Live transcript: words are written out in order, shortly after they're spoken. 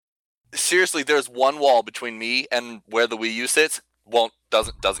seriously, there's one wall between me and where the Wii U sits.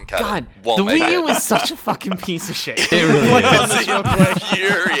 Doesn't cut God, it. Won't the make Wii U it. is such a fucking piece of shit. It really is.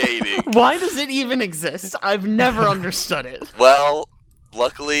 Infuriating. Why does it even exist? I've never understood it. Well,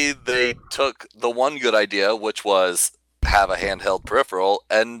 luckily they took the one good idea, which was have a handheld peripheral,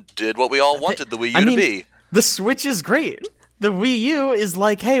 and did what we all wanted the Wii U to be. The Switch is great. The Wii U is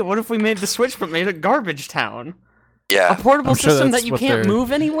like, hey, what if we made the Switch but made it garbage town? Yeah. A portable sure system that's that you what can't they're-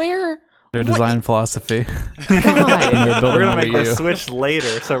 move anywhere? Their design philosophy. God. They're We're gonna make Wii the U. Switch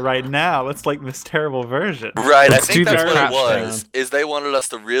later, so right now it's like this terrible version. Right, Let's I do think the that's what it crap was. Is they wanted us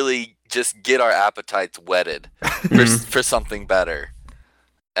to really just get our appetites whetted for something better.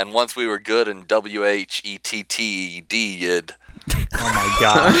 And once we were good in WHETTED, Oh my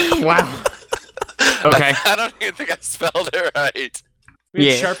god. Wow. Okay. I don't even think I spelled it right. We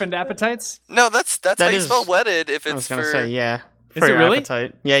have Yeah. sharpened appetites? No, that's That how you is- spell wetted if I it's was gonna for... say, yeah. Is For it your really?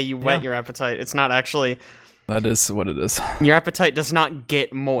 appetite. Yeah, you whet your appetite. It's not actually... That is what it is. Your appetite does not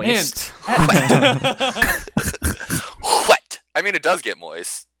get moist. Wet. I mean, it does get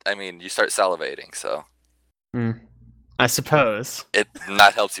moist. I mean, you start salivating, so I suppose.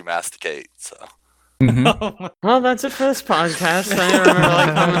 that helps you masticate, so... Mm-hmm. Well, that's it for this podcast. Remember to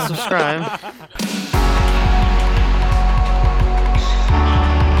like, comment, subscribe.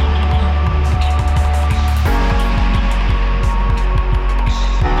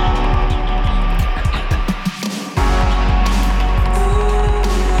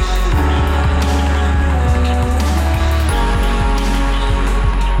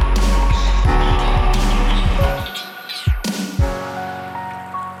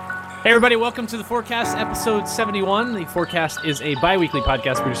 Hey everybody, welcome to the Forecast, episode 71. The Forecast is a bi-weekly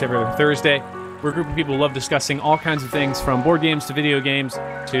podcast produced every other Thursday. We're a group of people who love discussing all kinds of things, from board games to video games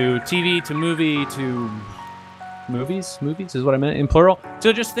to TV to movie to movies is what I meant in plural,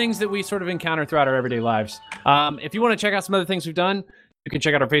 to just things that we sort of encounter throughout our everyday lives. If you want to check out some other things we've done, you can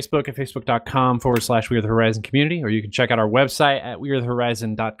check out our Facebook at facebook.com/We Are The Horizon community, or you can check out our website at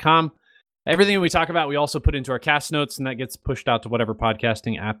wearethehorizon.com. Everything we talk about, we also put into our cast notes, and that gets pushed out to whatever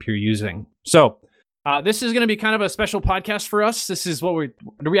podcasting app you're using. So, this is going to be kind of a special podcast for us. This is what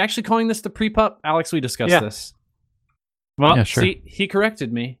are we actually calling this the Pre-PUP? Alex, we discussed this. Well, Yeah, sure. See, he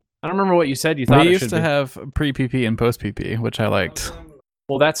corrected me. I don't remember what you said. You thought We it used should to be. have pre-PP and post-PP, which I liked.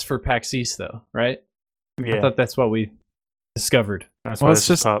 Well, that's for PAX East, though, right? I Yeah. thought that's what we discovered. That's Well, why it's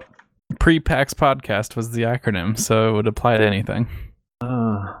this is just- up. Pre-PAX podcast was the acronym, so it would apply to anything.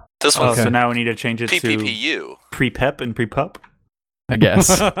 This Oh, one's so now we need to change it to PPPU. pre-pep and pre-pup. I guess.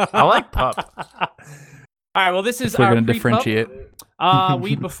 I like pup. All right, well, this is If we're our going to Pre-PUP. differentiate.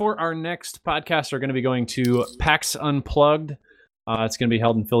 We, before our next podcast, are going to be going to PAX Unplugged. It's going to be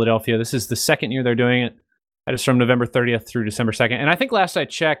held in Philadelphia. This is the second year they're doing it. It is from November 30th through December 2nd. And I think last I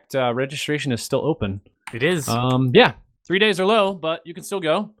checked, registration is still open. It is. Yeah, 3 days are low, but you can still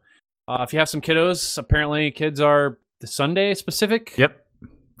go. If you have some kiddos, apparently kids are the Sunday specific. Yep.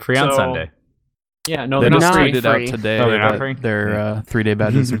 Free on So- Sunday. Yeah, no, They they're just not free. tweeted out free. today Oh, they're not that free? their 3-day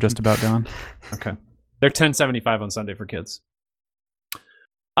badges are just about gone. Okay. They're $10.75 on Sunday for kids.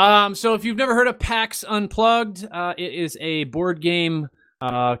 So if you've never heard of PAX Unplugged, it is a board game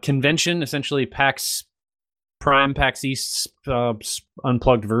convention, essentially PAX Prime, PAX East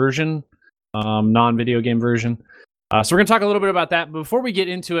unplugged version, non-video game version. So we're going to talk a little bit about that. But before we get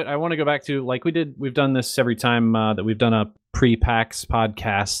into it, I want to go back to, like we've done this every time that we've done a pre-PAX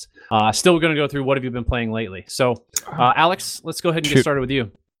podcast. Still going to go through what have you been playing lately. So, Alex, let's go ahead and get Shoot. started with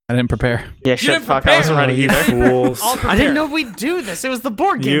you. I didn't prepare. Yeah, shit, didn't fuck. I wasn't prepare. ready You either. fools. I didn't know we'd do this. It was the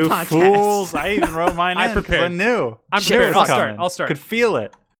board game You podcast. fools. I even wrote mine I in 'cause prepared. I knew. I'm Shit prepared. was I'll coming. start. Could feel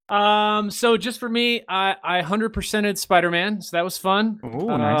it. So just for me, I 100%ed Spider-Man, so that was fun. Ooh,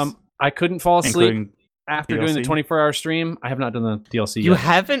 nice. I couldn't fall asleep Including after doing the DLC? 24-hour stream. I have not done the DLC You yet.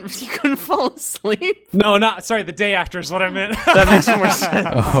 haven't? You couldn't fall asleep? No, sorry, the day after is what I meant. That makes more sense.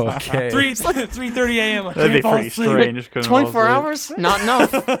 Okay. 3:30 a.m. I that'd be can't fall pretty asleep. strange. Couldn't fall 24 asleep. hours? Not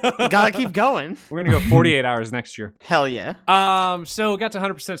enough. Gotta keep going. We're gonna go 48 hours next year. Hell yeah. So got to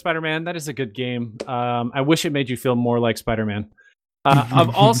 100% Spider-Man. That is a good game. I wish it made you feel more like Spider-Man.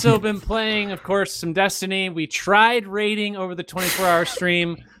 I've also been playing, of course, some Destiny. We tried raiding over the 24-hour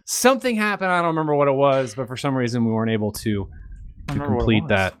stream. Something happened. I don't remember what it was, but for some reason we weren't able to remember what it complete was.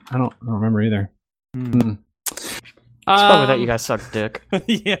 that. I don't remember either. It's probably that you guys suck dick.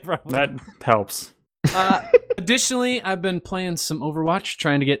 Yeah, probably. That helps. Additionally, I've been playing some Overwatch,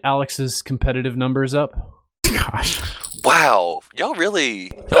 trying to get Alex's competitive numbers up. Gosh. Wow, y'all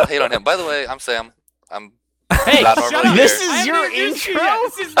hate on him. By the way, I'm Sam. I'm Hey, not shut normally up! here. This is I haven't your introduced you intro?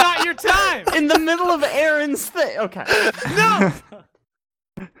 yet. This is not your time. In the middle of Aaron's thing. Okay. No.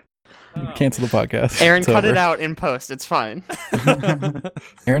 Cancel the podcast. Aaron, It's cut over. it out in post. It's fine.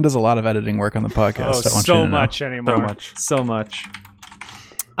 Aaron does a lot of editing work on the podcast. I want you so to know. much anymore. So much.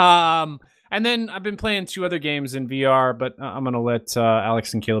 And then I've been playing 2 other games in VR, but I'm gonna let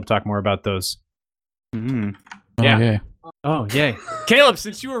Alex and Caleb talk more about those. Mm. Oh, Yeah. yeah. Oh, yay. Caleb,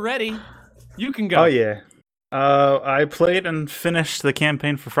 since you were ready, you can go. Oh yeah. I played and finished the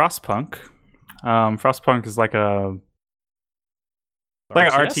campaign for Frostpunk. Frostpunk is like an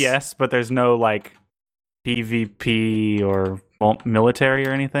RTS, but there's no like PvP or military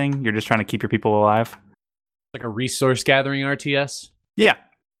or anything. You're just trying to keep your people alive. Like a resource gathering RTS? Yeah.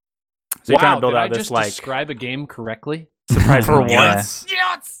 So you're trying to build did out I this just like describe a game correctly? surprise For Yes!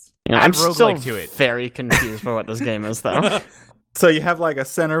 Yeah, Add I'm still roguelike to it. very confused by what this game is, though. So you have like a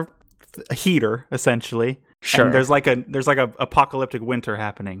center heater essentially. Sure. And there's like a apocalyptic winter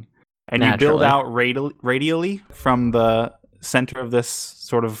happening, and you build Naturally. out radially from the center of this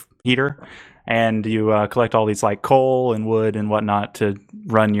sort of heater, and you collect all these like coal and wood and whatnot to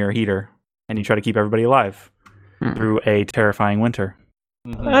run your heater, and you try to keep everybody alive through a terrifying winter.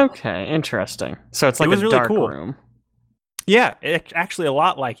 Okay, interesting. So it's like was a really dark cool. room. Yeah, actually a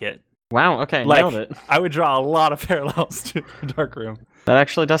lot like it. Wow, okay, Like, nailed it. I would draw a lot of parallels to Dark Room. That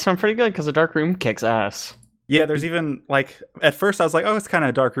actually does sound pretty good, because a dark room kicks ass. Yeah, there's even like at first I was like, oh, it's kind of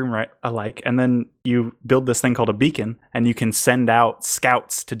a Dark Room, right? Alike, and then you build this thing called a beacon, and you can send out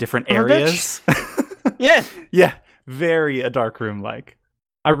scouts to different Oh, areas. Yeah. Yeah, very a Dark Room like.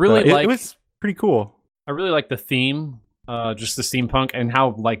 I really It like was pretty cool. I really like the theme, just the steampunk, and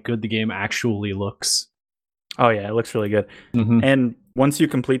how like good the game actually looks. Oh yeah, it looks really good. Mm-hmm. And once you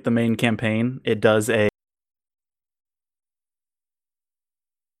complete the main campaign, it does a.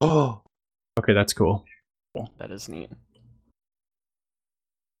 Oh, okay, that's cool. That is neat.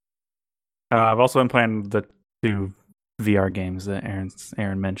 I've also been playing the 2 VR games that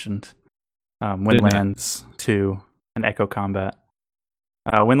Aaron mentioned, Windlands 2 and Echo Combat.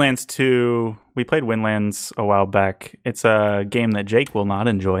 Windlands 2, we played Windlands a while back. It's a game that Jake will not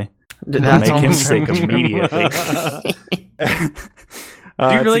enjoy. That's Make him almost- sick immediately.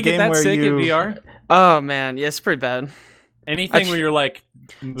 Do you really get that sick in VR? Oh man, yeah, it's pretty bad. Anything where you're like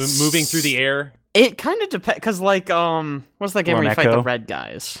moving through the air? It kind of depends, because like, what's that game where you fight the Echo? red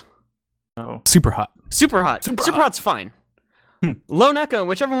guys? Oh. Super hot. Super Hot. Super Hot's fine. Lone Echo,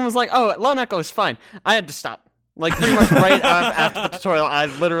 which everyone was like, oh, Lone Echo is fine. I had to stop. Like, pretty much right after the tutorial, I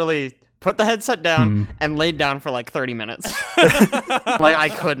literally put the headset down and laid down for like 30 minutes. Like, I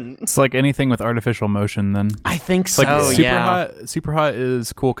couldn't. It's like anything with artificial motion. Then I think it's so, like super yeah. hot. Super hot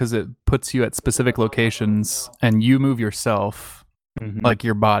is cool because it puts you at specific locations and you move yourself, like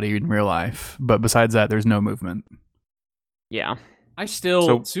your body in real life. But besides that, there's no movement. Yeah. I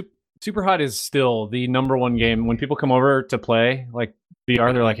still Super Hot is still the number one game when people come over to play like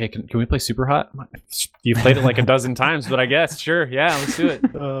VR. They're like, "Hey, can we play Super Hot?" I'm like, you played it like a dozen times, but I guess sure, yeah, let's do it.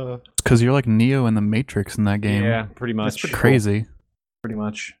 Because you're like Neo in the Matrix in that game. Yeah, pretty much. It's crazy. Pretty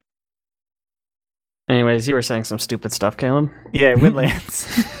much. Anyways, you were saying some stupid stuff, Caleb. Yeah, Windlands.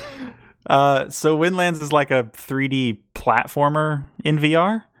 So Windlands is like a 3D platformer in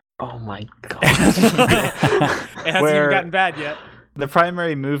VR. Oh my god. It hasn't Where- even gotten bad yet. The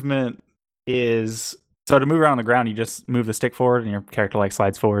primary movement is so to move around the ground, you just move the stick forward, and your character like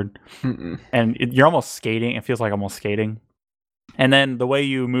slides forward, and you're almost skating. It feels like almost skating. And then the way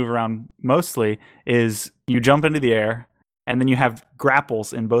you move around mostly is you jump into the air, and then you have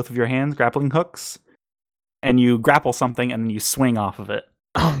grapples in both of your hands, grappling hooks, and you grapple something, and then you swing off of it.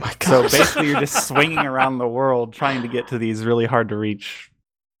 Oh my So god. basically, you're just swinging around the world trying to get to these really hard to reach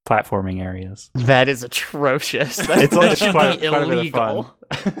platforming areas. That is atrocious. It's That should quite be a bit of illegal.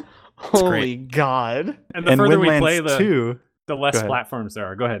 Holy god. And the further we Windlands play, 2, the less Go ahead. platforms there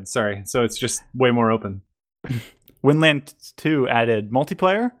are. Go ahead. Sorry. So it's just way more open. Windlands 2 added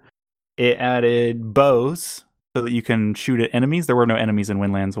multiplayer. It added bows so that you can shoot at enemies. There were no enemies in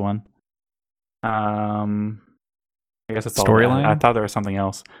Windlands 1. I guess it's all Storyline? I thought there was something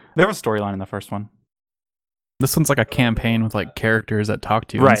else. There was a storyline in the first one. This one's like a campaign with like characters that talk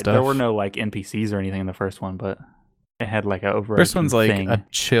to you and Right. stuff. There were no like NPCs or anything in the first one, but it had like a overarching First one's like thing. a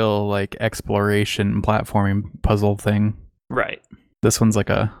chill like exploration platforming puzzle thing. Right. This one's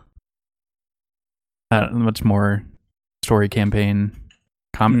like a much more story campaign.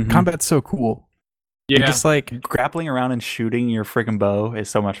 Combat's so cool. Yeah. You just like Grappling around and shooting your freaking bow is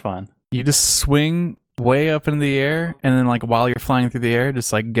so much fun. you just swing way up into the air, and then like while you're flying through the air,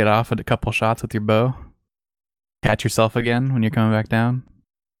 just like get off at a couple shots with your bow. Catch yourself again when you're coming back down.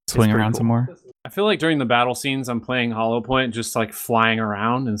 Swing pretty around cool. some more. I feel like during the battle scenes, I'm playing Hollow Point, just like flying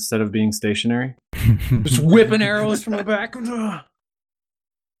around instead of being stationary. Just whipping arrows from the back.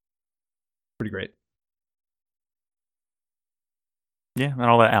 Pretty great. Yeah, and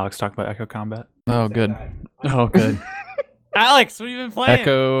I'll let Alex talk about Echo Combat. Oh, good. Oh, good. Alex, what have you been playing?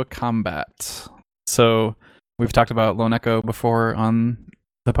 Echo Combat. So we've talked about Lone Echo before on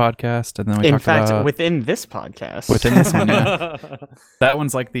the podcast, and then we In talked fact, about within this podcast. within this one. Yeah. That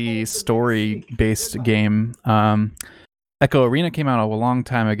one's like the story-based game. Echo Arena came out a long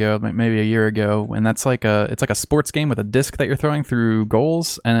time ago, maybe a year ago, and it's like a sports game with a disc that you're throwing through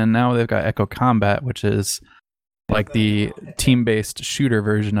goals. And then now they've got Echo Combat, which is like the team-based shooter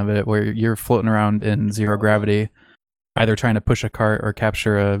version of it, where you're floating around in zero gravity, either trying to push a cart or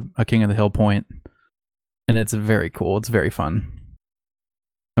capture a King of the Hill point. And it's very cool. It's very fun.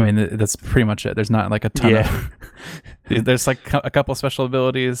 I mean, that's pretty much it. There's not like a ton of... There's like a couple special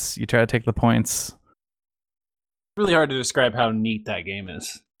abilities. You try to take the points. Really hard to describe how neat that game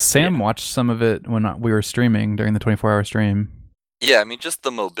is. Sam watched some of it when we were streaming during the 24-hour stream. Yeah, I mean, just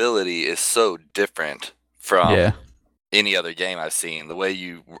the mobility is so different from any other game I've seen. The way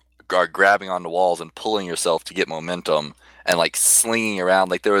you are grabbing onto walls and pulling yourself to get momentum and like slinging around.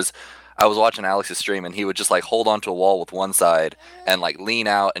 Like I was watching Alex's stream and he would just like hold onto a wall with one side and like lean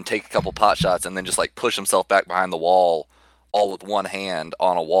out and take a couple pot shots and then just like push himself back behind the wall all with one hand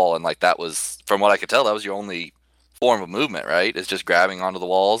on a wall. And like that was, from what I could tell, that was your only form of movement, right? It's just grabbing onto the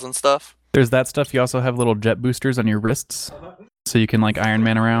walls and stuff. There's that stuff. You also have little jet boosters on your wrists, so you can like Iron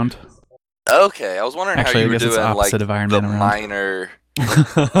Man around. Okay, I was wondering Actually, how you I were guess it's doing like opposite of Iron the Man around. minor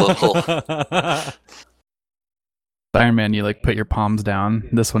little... Iron Man, you like put your palms down.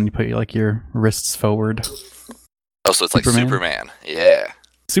 This one, you put your wrists forward. Oh, so it's like Superman. Yeah.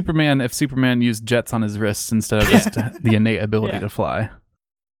 Superman, if Superman used jets on his wrists instead of just the innate ability to fly.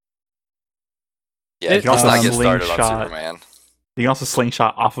 Yeah, you can also not get started on Superman. You can also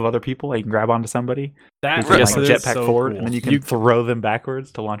slingshot off of other people. Like you can grab onto somebody. That you can yes, like it is jetpack so forward, cool. and then you can throw them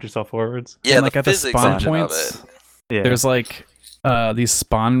backwards to launch yourself forwards. Yeah, and the like at the physics spawn engine points, of it. Yeah. there's like these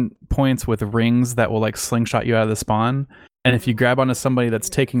spawn points with rings that will like slingshot you out of the spawn. And if you grab onto somebody that's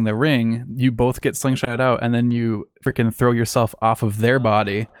taking the ring, you both get slingshot out, and then you freaking throw yourself off of their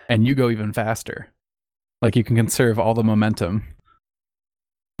body, and you go even faster. Like you can conserve all the momentum.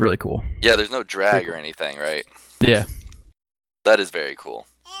 Really cool. Yeah, there's no drag or anything, right? Yeah. That is very cool.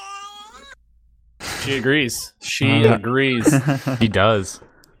 She agrees. She agrees. He does.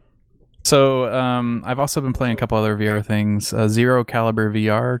 So I've also been playing a couple other VR things. Zero Caliber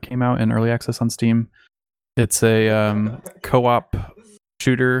VR came out in early access on Steam. It's a co-op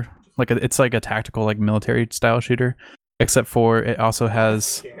shooter. It's like a tactical, like military style shooter, except for it also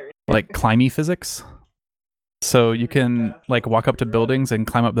has like climby physics. So you can like walk up to buildings and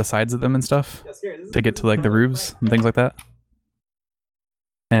climb up the sides of them and stuff to get to like the roofs and things like that.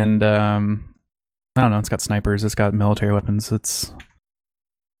 And I don't know, it's got snipers, it's got military weapons,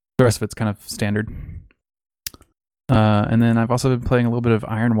 the rest of it's kind of standard. And then I've also been playing a little bit of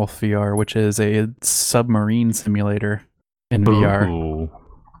Iron Wolf VR, which is a submarine simulator in VR,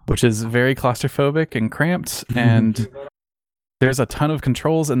 which is very claustrophobic and cramped, and there's a ton of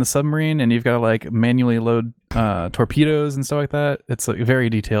controls in the submarine, and you've got to like manually load torpedoes and stuff like that. It's like very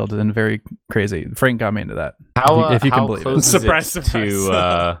detailed and very crazy. Frank got me into that. If you can believe it. Surprise.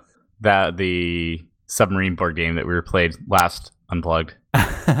 To the submarine board game that we played last Unplugged.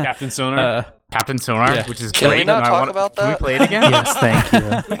 Captain Sonar. Captain Sonar, Yeah. which is Can great. we not and talk about Can we that? play it again? Yes, thank you.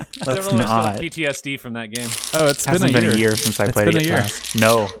 Let's Everyone's got not. PTSD from that game. Oh, it's Hasn't been a year since I It's played been it. a year. Last.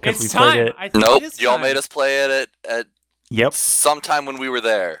 No, because we It's played time. it. I think Nope, it is y'all time. made us play it at Yep. sometime when we were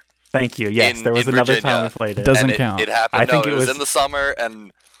there. Thank you. Yes, there was in another Virginia. time we played it. Doesn't And count. It happened. I think it it was was- in the summer,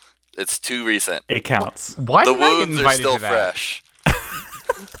 and it's too recent. It counts. Why The did I get wounds are invited still to that? fresh.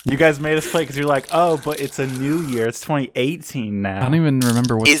 You guys made us play because you're like, oh, but it's a new year. It's 2018 now. I don't even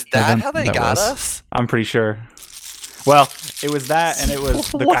remember what Is that event how they that got was. us? I'm pretty sure. Well, it was that, and it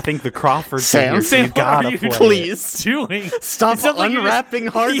was I think the Crawford Sam, so you what gotta are you play it. Please doing? stop It sounds like you're unwrapping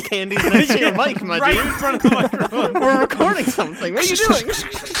hard candies next to your mic, my right dude. in front of the microphone. We're recording something. What are you doing?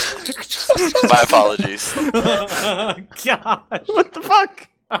 My apologies. Gosh. What the fuck?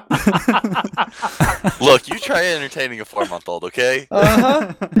 Look, you try entertaining a 4-month-old, okay?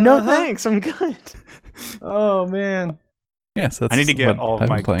 No thanks. I'm good. Oh man. Yes, that's I need to get what all of I've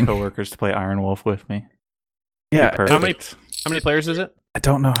my been playing. coworkers to play Iron Wolf with me. Yeah, Perfect. How many players is it? I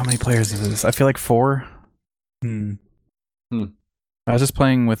don't know how many players it is. I feel like 4. Hmm. I was just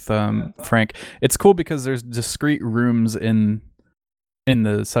playing with Frank. It's cool because there's discrete rooms in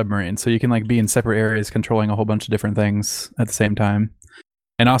the submarine, so you can like be in separate areas controlling a whole bunch of different things at the same time.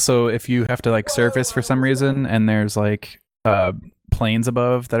 And also, if you have to like surface for some reason, and there's like planes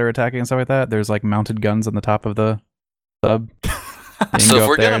above that are attacking and stuff like that, there's like mounted guns on the top of the sub. So if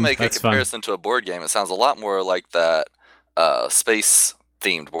we're gonna make a comparison to a board game, it sounds a lot more like that space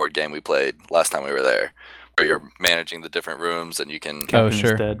themed board game we played last time we were there, where you're managing the different rooms and you can kill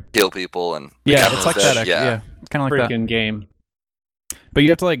people and it's like that. Yeah, it's kind of like freaking game. But you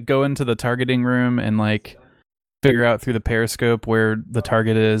have to like go into the targeting room and like figure out through the periscope where the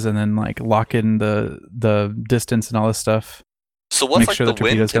target is, and then like lock in the distance and all this stuff. So what's like the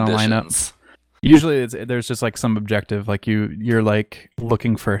wind conditions? Line up. Usually, there's just like some objective, like you're like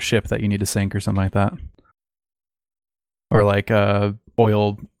looking for a ship that you need to sink or something like that, or like a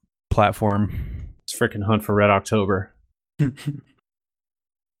oil platform. It's freaking Hunt for Red October. Jake,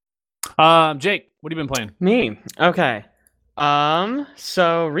 what have you been playing? Me. Okay.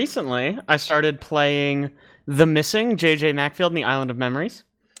 So recently I started playing The Missing, J.J. Macfield and the Island of Memories.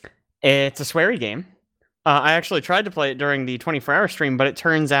 It's a sweary game. I actually tried to play it during the 24-hour stream, but it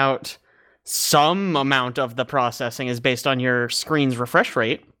turns out some amount of the processing is based on your screen's refresh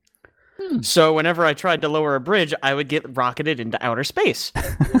rate. So whenever I tried to lower a bridge, I would get rocketed into outer space.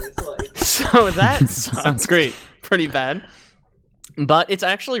 So that sounds great. Pretty bad. But it's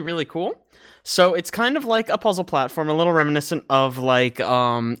actually really cool. So it's kind of like a puzzle platform, a little reminiscent of like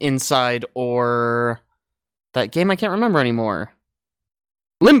Inside or that game I can't remember anymore.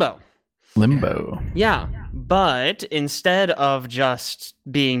 Limbo. Yeah, but instead of just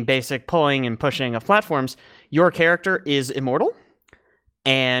being basic pulling and pushing of platforms, your character is immortal.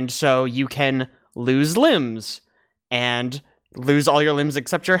 And so you can lose limbs and lose all your limbs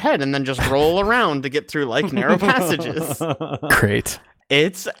except your head and then just roll around to get through like narrow passages. Great.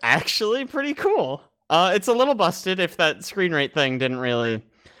 It's actually pretty cool. It's a little busted if that screen rate thing didn't really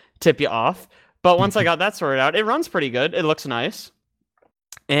tip you off. But once I got that sorted out, it runs pretty good. It looks nice.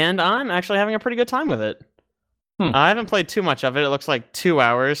 And I'm actually having a pretty good time with it. I haven't played too much of it. It looks like 2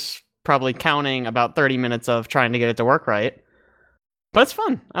 hours, probably counting about 30 minutes of trying to get it to work right. But it's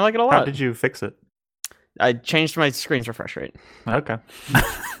fun. I like it a lot. How did you fix it? I changed my screen's refresh rate. Okay.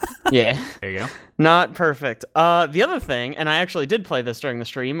 Yeah. There you go. Not perfect. The other thing, and I actually did play this during the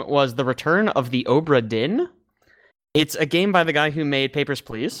stream, was The Return of the Obra Dinn. It's a game by the guy who made Papers,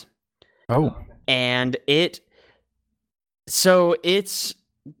 Please. Oh. And it's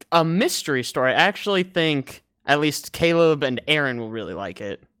a mystery story. I actually think at least Caleb and Aaron will really like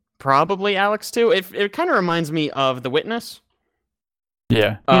it. Probably Alex too. It kind of reminds me of The Witness.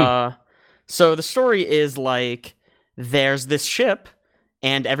 Yeah. So the story is like there's this ship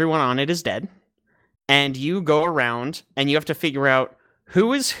and everyone on it is dead. And you go around and you have to figure out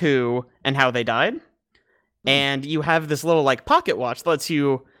who is who and how they died. And you have this little like pocket watch that lets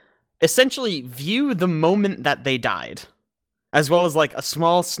you essentially view the moment that they died, as well as like a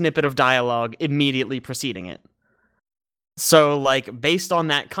small snippet of dialogue immediately preceding it. So like based on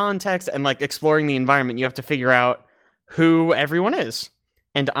that context and like exploring the environment, you have to figure out who everyone is.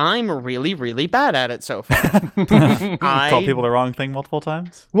 And I'm really, really bad at it so far. Call people the wrong thing multiple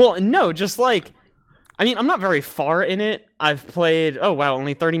times? Well, no, just like, I mean, I'm not very far in it. I've played,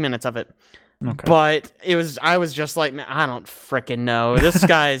 only 30 minutes of it. Okay. But I was just like, man, I don't frickin' know. This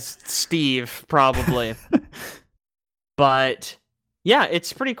guy's Steve, probably. But yeah,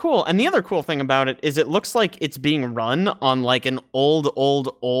 it's pretty cool. And the other cool thing about it is it looks like it's being run on like an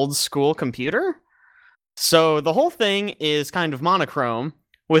old school computer. So the whole thing is kind of monochrome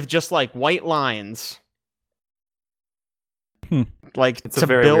with just like white lines. Like it's to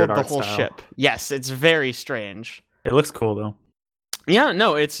build the whole ship. Yes, it's very strange. It looks cool though. Yeah,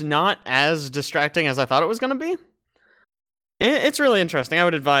 no, it's not as distracting as I thought it was going to be. It's really interesting. I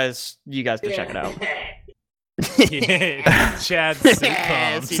would advise you guys to check it out. Yeah, Chad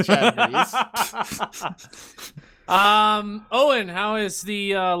sitcoms. Owen, how is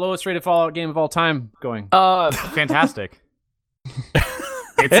the lowest rated Fallout game of all time going? Fantastic.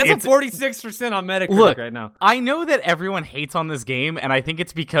 It's a 46% on Metacritic right now. I know that everyone hates on this game, and I think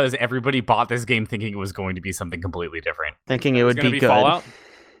it's because everybody bought this game thinking it was going to be something completely different. Thinking it would be good. Fallout?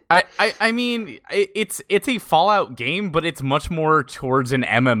 I mean, it's a Fallout game, but it's much more towards an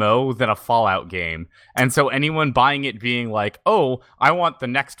MMO than a Fallout game. And so anyone buying it being like, oh, I want the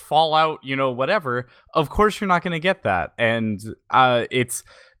next Fallout, whatever, of course you're not going to get that. And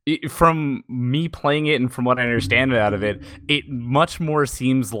from me playing it and from what I understand out of it, it much more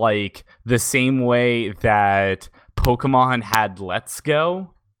seems like the same way that Pokemon had Let's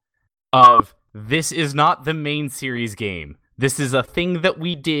Go, of this is not the main series game. This is a thing that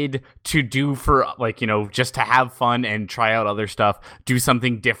we did to do for, just to have fun and try out other stuff, do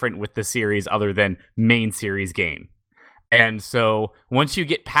something different with the series other than main series game. And so once you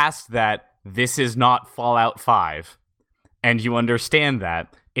get past that, this is not Fallout 5, and you understand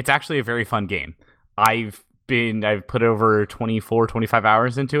that, it's actually a very fun game. I've I've put over 24, 25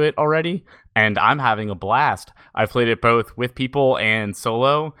 hours into it already, and I'm having a blast. I've played it both with people and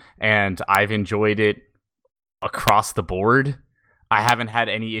solo, and I've enjoyed it across the board. I haven't had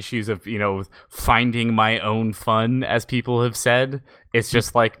any issues of, finding my own fun, as people have said. It's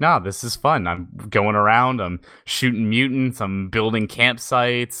just like, nah, this is fun. I'm going around, I'm shooting mutants, I'm building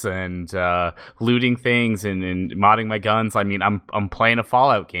campsites and looting things and modding my guns. I mean, I'm playing a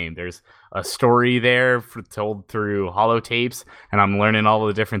Fallout game. There's a story there told through holotapes, and I'm learning all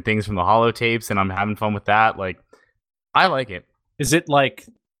the different things from the holotapes, and I'm having fun with that. Like, I like it. Is it like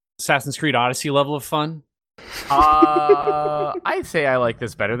Assassin's Creed Odyssey level of fun? I'd say I like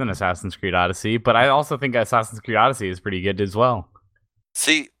this better than Assassin's Creed Odyssey, but I also think Assassin's Creed Odyssey is pretty good as well.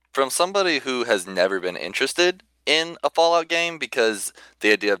 See, from somebody who has never been interested in a Fallout game, because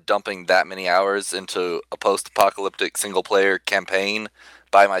the idea of dumping that many hours into a post-apocalyptic single-player campaign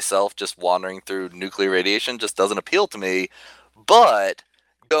by myself, just wandering through nuclear radiation, just doesn't appeal to me. But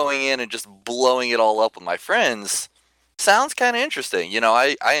going in and just blowing it all up with my friends sounds kind of interesting.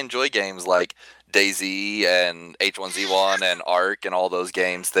 I enjoy games like DayZ and H1Z1 and Ark and all those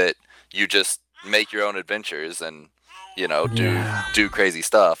games that you just make your own adventures and do crazy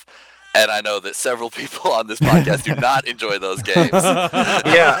stuff. And I know that several people on this podcast do not enjoy those games.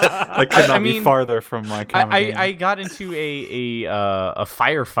 Yeah, I could not be farther from my kind of game. I got into a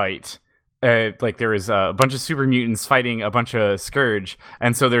firefight. Like there was a bunch of super mutants fighting a bunch of Scourge,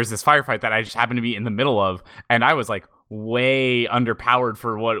 and so there's this firefight that I just happened to be in the middle of, and I was like way underpowered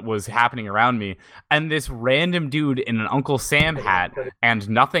for what was happening around me. And this random dude in an Uncle Sam hat and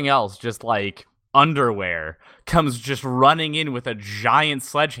nothing else, just like underwear, comes just running in with a giant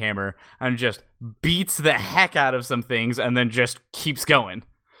sledgehammer and just beats the heck out of some things and then just keeps going.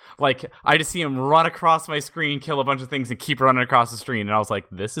 Like, I just see him run across my screen, kill a bunch of things, and keep running across the screen. And I was like,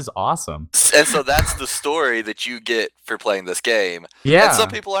 this is awesome. And so that's the story that you get for playing this game. Yeah. And some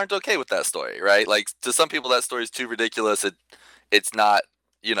people aren't okay with that story, right? Like, to some people, that story is too ridiculous. It's not,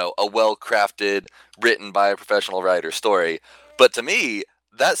 a well-crafted, written by a professional writer story. But to me,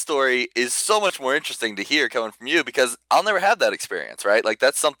 that story is so much more interesting to hear coming from you, because I'll never have that experience, right? Like,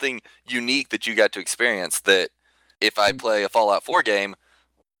 that's something unique that you got to experience that if I play a Fallout 4 game,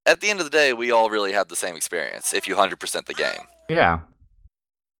 at the end of the day, we all really have the same experience if you 100% the game. Yeah.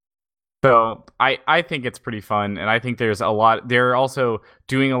 So I think it's pretty fun, and I think they're also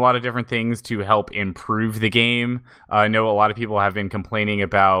doing a lot of different things to help improve the game. I know a lot of people have been complaining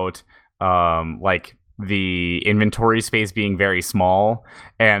about like the inventory space being very small,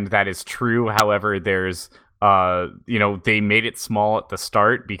 and that is true. However, there's they made it small at the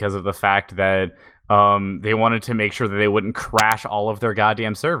start because of the fact that they wanted to make sure that they wouldn't crash all of their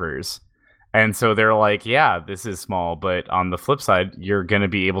goddamn servers. And so they're like, yeah, this is small, but on the flip side, you're going to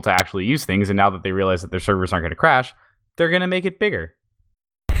be able to actually use things. And now that they realize that their servers aren't going to crash, they're going to make it bigger.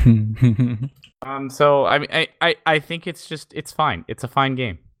 So I mean, I think it's fine. It's a fine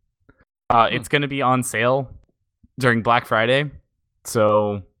game. It's going to be on sale during Black Friday,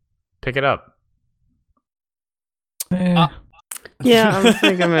 so pick it up. Yeah, I'm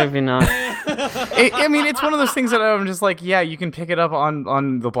thinking maybe not. I mean, it's one of those things that I'm just like, yeah, you can pick it up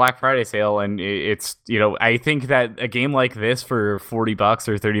on the Black Friday sale, and it's, I think that a game like this for $40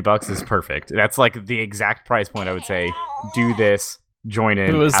 or $30 is perfect. That's like the exact price point, I would say. Do this, join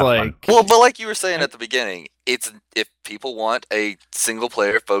in. It was like, well, but like you were saying at the beginning, it's if people want a single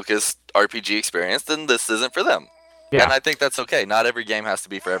player focused RPG experience, then this isn't for them. Yeah. And I think that's okay. Not every game has to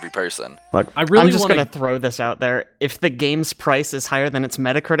be for every person. Look, I'm just going to throw this out there. If the game's price is higher than its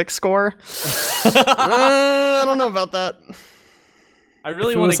Metacritic score, I don't know about that. I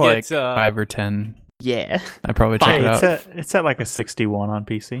really want to get 5 or 10. Yeah. I'd probably check it out. It's at like a 61 on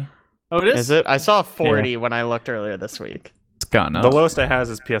PC. Oh, it is? Is it? I saw 40 when I looked earlier this week. It's gone up. The lowest it has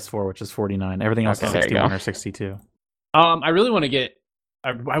is PS4, which is 49. Everything else is 61 or 62. I really want to get...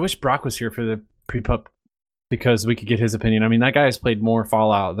 I wish Brock was here for the Pre-PUP, because we could get his opinion. I mean, that guy has played more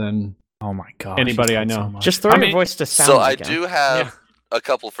Fallout than anybody I know. Just throw your voice to sound. So I do have a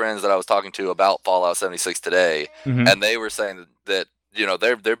couple friends that I was talking to about Fallout 76 today, and they were saying that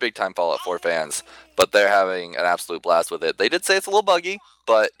they're big time Fallout 4 fans, but they're having an absolute blast with it. They did say it's a little buggy,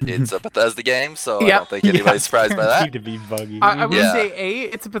 but it's a Bethesda game, so I don't think anybody's surprised by that. To be buggy. I would say A,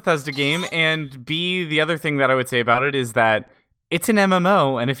 it's a Bethesda game, and B, the other thing that I would say about it is that it's an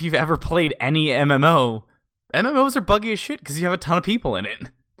MMO, and if you've ever played any MMOs are buggy as shit because you have a ton of people in it.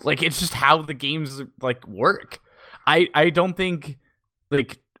 Like, it's just how the games like work. I don't think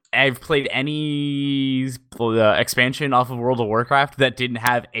like I've played any expansion off of World of Warcraft that didn't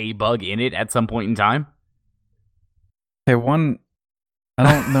have a bug in it at some point in time. Okay, one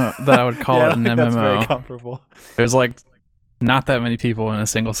I don't know that I would call Yeah, it I an think that's very MMO. comparable. There's like not that many people in a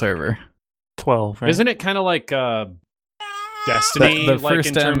single server. 12, right? Isn't it kind of like Destiny? The like first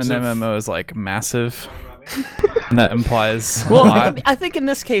in M terms in of... MMO is like massive. And that implies a Well, lot. I think in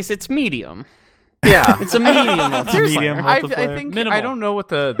this case it's medium. Yeah. It's a medium. Medium multiplayer. I multiplayer. think Minimal. I don't know what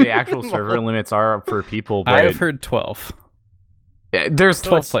the actual server limits are for people, but I've heard 12. there's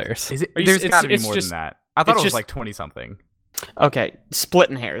 12 players. Is it, Are you- there's it's- got to be it's more just- than that. I thought it's it was just- like 20 something. Okay,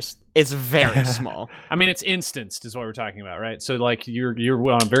 splitting hairs. It's very small. I mean, it's instanced is what we're talking about, right? So like you're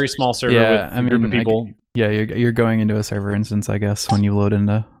on a very small server Yeah, with I a group of mean, people. Yeah, you're going into a server instance, I guess, when you load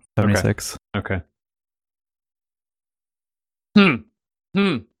into 76. Okay.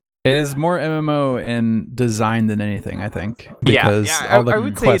 It is more MMO in design than anything, I think. Yeah, Because yeah, all the I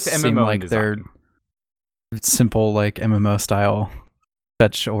would say it's quests seem MMO in like they're design. simple, like MMO style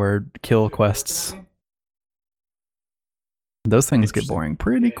fetch or kill quests. Those things get boring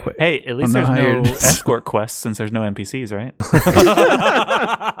pretty quick. Hey, at least know there's how no you're- escort quests since there's no NPCs, right?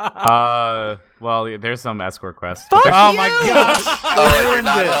 Well, there's some escort quests. Fuck Oh you! my gosh! Oh, you're ruined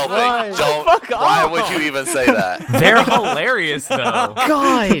not it. helping. Why? Don't. Fuck Why off. would you even say that? They're hilarious, though.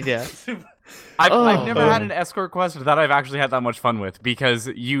 God. I've never Oh. had an escort quest that I've actually had that much fun with because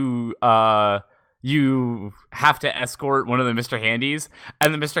you have to escort one of the Mr. Handies,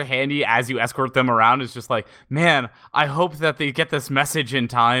 and the Mr. Handy, as you escort them around, is just like, man, I hope that they get this message in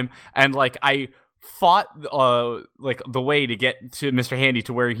time. And like I fought like the way to get to Mr. Handy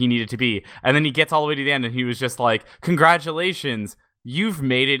to where he needed to be, and then he gets all the way to the end, and he was just like, congratulations. You've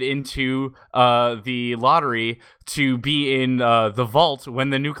made it into the lottery to be in the vault when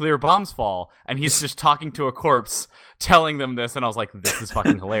the nuclear bombs fall. And he's just talking to a corpse, telling them this. And I was like, this is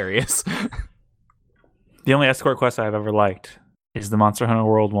fucking hilarious. The only escort quest I've ever liked is the Monster Hunter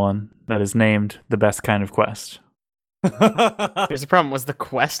World one that is named the best kind of quest. Here's the problem. Was the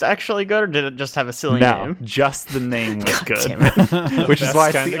quest actually good, or did it just have a silly No, name? just the name was God good, damn it. which is Best why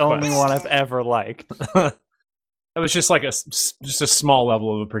it's kind the of only quest. one I've ever liked. That was just like just a small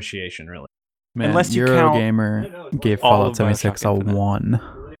level of appreciation, really. Man, Unless you count Eurogamer gave all Fallout of 76 a Bioshock Infinite. 1.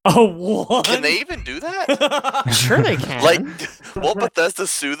 Oh, what? Can they even do that? Sure they can. Like, won't Bethesda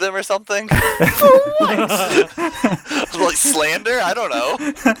sue them or something? Like slander? I don't know.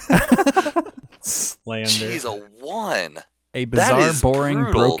 Slander. Jeez, a 1. A That bizarre, is boring,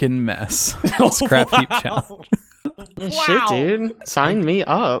 brutal. broken mess. Scrap heap challenge. Yeah, shit, dude. Sign me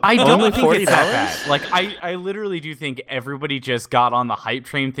up. I don't Only think it's that $40? bad. Like, I literally do think everybody just got on the hype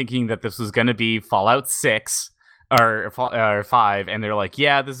train thinking that this was going to be Fallout 6 or 5, and they're like,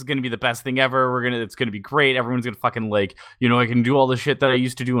 yeah, this is going to be the best thing ever. It's going to be great. Everyone's going to fucking, like, I can do all the shit that I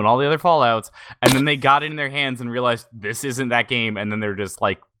used to do in all the other Fallouts. And then they got it in their hands and realized this isn't that game, and then they're just,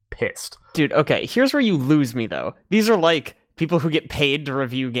 like, pissed. Dude, okay, here's where you lose me, though. These are, like, people who get paid to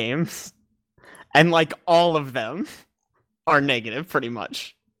review games. And, like, all of them are negative, pretty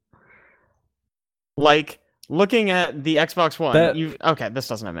much. Like, looking at the Xbox One, okay, this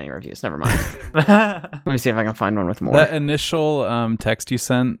doesn't have many reviews. Never mind. Let me see if I can find one with more. That initial text you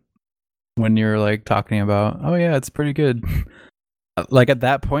sent when you're like talking about, oh yeah, it's pretty good. Like at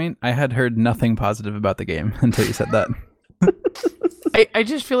that point, I had heard nothing positive about the game until you said that. I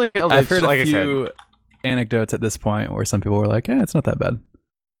just feel like I've heard like a I said, few anecdotes at this point where some people were like, yeah, it's not that bad.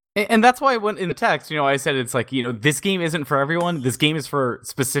 and that's why I went in the text, I said it's like, this game isn't for everyone. This game is for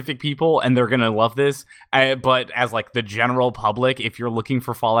specific people, and they're going to love this. But as like the general public, if you're looking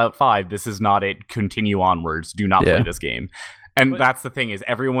for Fallout 5, this is not it. Continue onwards. Do not play this game. And that's the thing is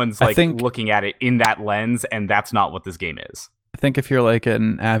everyone's like looking at it in that lens, and that's not what this game is. I think if you're like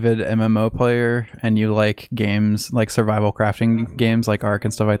an avid MMO player and you like games like survival crafting games like Ark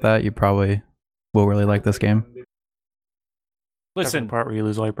and stuff like that, you probably will really like this game. Listen, part where you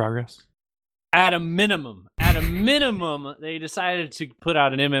lose all your progress. at a minimum, they decided to put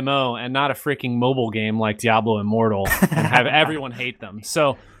out an MMO and not a freaking mobile game like Diablo Immortal and have everyone hate them.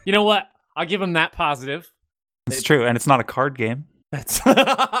 So, you know what? I'll give them that positive. It's true, and it's not a card game. That's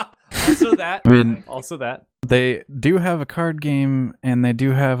also that. I mean, Also that. they do have a card game and they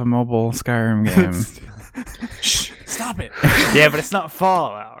do have a mobile Skyrim game. Shh, stop it. Yeah, but it's not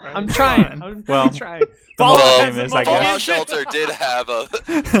Fallout, right? I'm trying. I'm trying. Fallout Well, game is, I Fallout guess. Shelter did have a,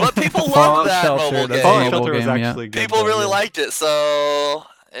 but people Fallout loved that Shelter, mobile that's game. a Fallout mobile Shelter was game, yeah. actually good. People though, really yeah. liked it, so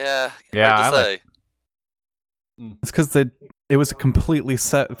yeah. Yeah, hard to I say. It's because it was a completely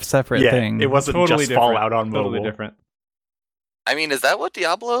separate Yeah, thing. it wasn't Totally just different. Fallout on mobile. Totally different. I mean, is that what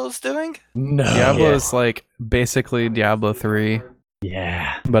Diablo's doing? No. Diablo is like basically Diablo 3,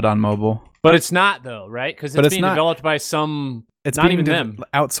 Yeah. but on mobile. But it's not though, right? Because But it's it's being not- developed by some It's Not being even them.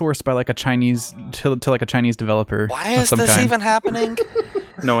 outsourced by like a Chinese to like a Chinese developer. Why is this even happening?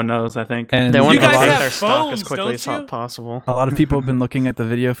 No one knows, I think. And They want You to guys get have their stock as phones, quickly as don't you? possible. a lot of people have been looking at the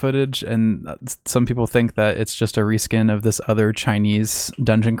video footage, and some people think that it's just a reskin of this other Chinese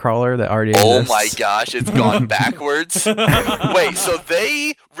dungeon crawler that already exists. Oh my gosh, it's gone backwards. Wait, so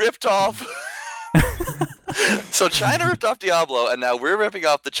they ripped off. So China ripped off Diablo, and now we're ripping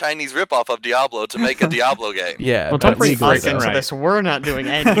off the Chinese ripoff of Diablo to make a Diablo game. Yeah, Well, but don't bring legally us into though. this. We're not doing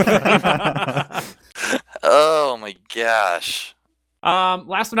anything. Oh my gosh.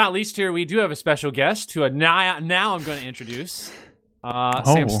 Last but not least, here we do have a special guest who now I'm going to introduce.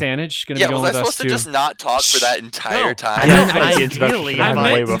 Sam Stanage going to Yeah, be going was I with us supposed to just not talk for that entire No. time? I mean, I did ideally, I way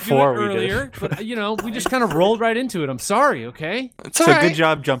meant to do before it we did. earlier, but we just kind of rolled right into it. I'm sorry, okay? It's So alright. good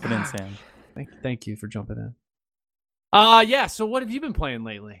job jumping in, Sam. Thank you for jumping in. Yeah. So what have you been playing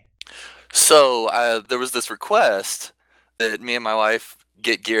lately? So there was this request that me and my wife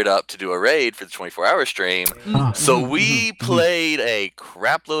get geared up to do a raid for the 24-hour stream. So we played a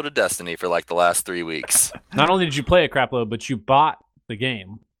crap load of Destiny for like the last 3 weeks, Not only did you play a crap load, but you bought the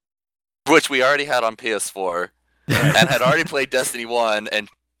game. which we already had on PS4 and had already played Destiny 1 and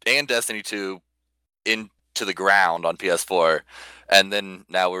Destiny 2 into the ground on PS4, and then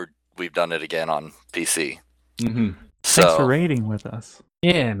now we've done it again on PC. Mm-hmm. So Thanks for raiding with us.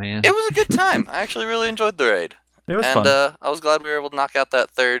 Yeah, man. it was a good time. I actually really enjoyed the raid. It was And fun. I was glad we were able to knock out that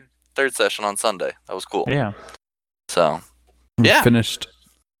third session on Sunday. That was cool. Yeah. So, yeah. Finished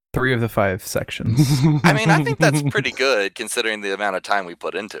 3 of the 5 sections. I mean, I think that's pretty good considering the amount of time we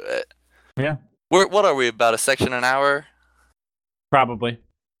put into it. Yeah. What are we, about a section an hour? Probably.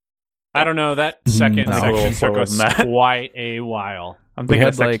 I don't know. That second No. section A little took slower us than that. quite a while. I'm We thinking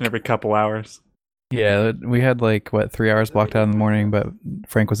had, a section like- every couple hours. Yeah, we had 3 hours blocked out in the morning, but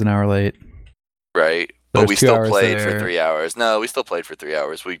Frank was an hour late. Right. But There's we 2 still hours played there. for 3 hours. No, we still played for 3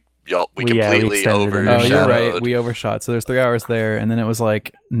 hours. We We completely extended it. Oh, overshadowed. you're right. We overshot. So there's 3 hours there, and then it was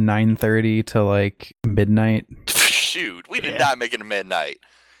 9:30 to midnight. Shoot, we did not make it to midnight.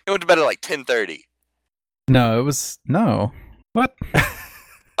 It went to bed at 10:30. No, it was What?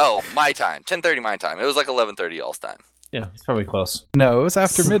 Oh, my time. 10:30 my time. It was 11:30 y'all's time. Yeah, it's probably close. No, it was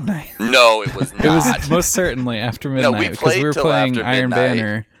after midnight. No, it was not. It was most certainly after No, midnight we because played we were till playing after Iron midnight.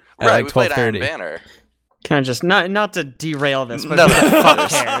 Banner at right, we played Iron 12:30. Banner. Can I just not to derail this, but No, who the no, fuck no.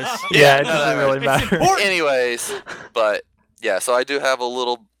 cares? Yeah, it no, doesn't no, really It's matter. important. Anyways, but yeah, so I do have a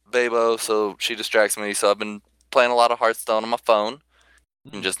little babo, so she distracts me. So I've been playing a lot of Hearthstone on my phone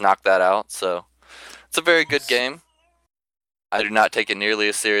and just knock that out. So it's a very good game. I do not take it nearly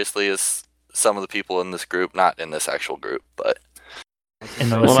as seriously as some of the people in this group, not in this actual group, but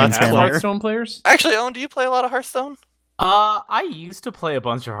And Well, that's Have clear. Hearthstone players? actually, Owen, do you play a lot of Hearthstone? I used to play a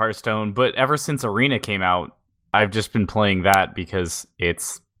bunch of Hearthstone, but ever since Arena came out, I've just been playing that because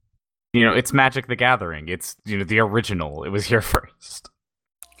it's Magic the Gathering. It's the original. It was here first.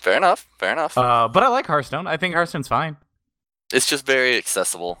 Fair enough. Fair enough. But I like Hearthstone. I think Hearthstone's fine. It's just very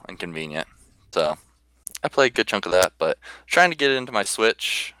accessible and convenient. So I play a good chunk of that, but trying to get into my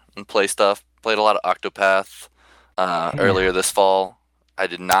Switch and play stuff. Played a lot of Octopath earlier this fall. I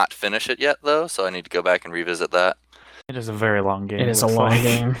did not finish it yet, though, so I need to go back and revisit that. It is a very long game. It is a looks long like.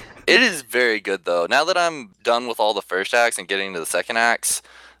 game. It is very good, though. Now that I'm done with all the first acts and getting to the second acts,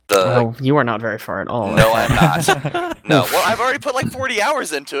 Oh, you are not very far at all. no, I'm not. No, well, I've already put 40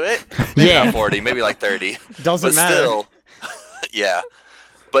 hours into it. Maybe Yeah. not 40, maybe 30. Doesn't But matter. still, yeah.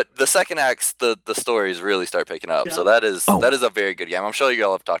 But the second acts, the stories really start picking up. So that is a very good game. I'm sure you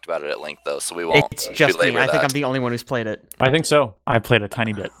all have talked about it at length, though, so we won't It's just me. belabor I think that. I'm the only one who's played it. I think so. I played a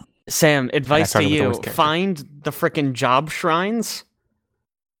tiny bit. Sam, advice to started with the you: worst character. find the frickin' job shrines.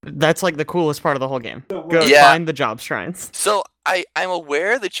 That's the coolest part of the whole game. Go Yeah. find the job shrines. So I'm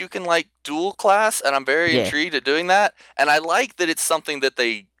aware that you can dual class, and I'm very Yeah. intrigued at doing that. And I like that it's something that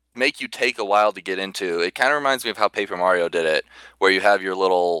they make you take a while to get into. It kind of reminds me of how Paper Mario did it, where you have your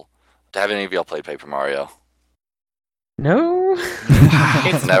little. Have any of y'all played Paper Mario? No.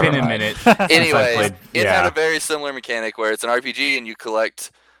 It's Never been a mind. minute. since I Anyways, played- it had a very similar mechanic where it's an RPG and you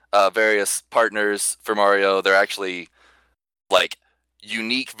collect various partners for Mario. They're actually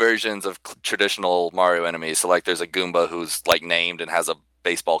unique versions of traditional Mario enemies. So there's a Goomba who's named and has a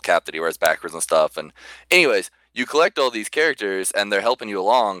baseball cap that he wears backwards and stuff. And anyways, you collect all these characters and they're helping you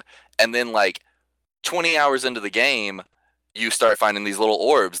along. And then 20 hours into the game, you start finding these little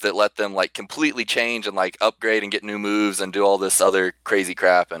orbs that let them completely change and upgrade and get new moves and do all this other crazy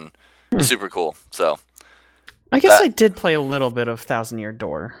crap, and super cool. So I guess That- I did play a little bit of Thousand Year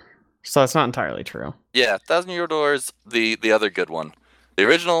Door, so that's not entirely true. yeah, Thousand Year Door is the other good one. The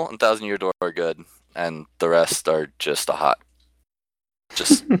original and Thousand Year Door are good, and the rest are just a hot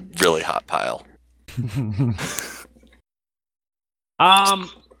Just really hot pile.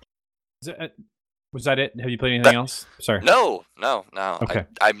 Was that it? Have you played anything else? Sorry. No. Okay.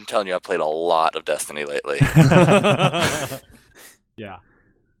 I'm telling you, I've played a lot of Destiny lately. Yeah.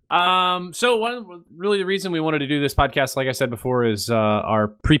 So really the reason we wanted to do this podcast, like I said before, is our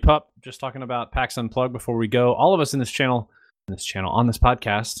pre-pup, just talking about PAX Unplugged before we go. All of us on this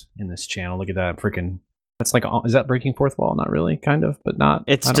podcast, look at that freaking, that's like, is that breaking fourth wall? Not really, kind of, but not.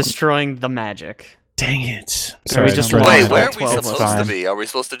 It's destroying the magic. Dang it. Sorry, we just Wait, where are we 12 supposed to be? Are we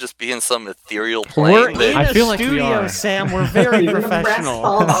supposed to just be in some ethereal plane? We're in I a feel like we studio, are. Sam. We're very professional.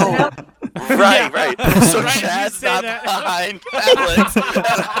 Right. So Right, you Chad's say not that. behind Alex, and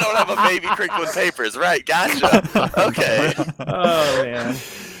I don't have a baby crinkling papers. Right, gotcha. Okay. Oh, man.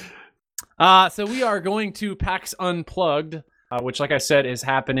 So we are going to PAX Unplugged, which, like I said, is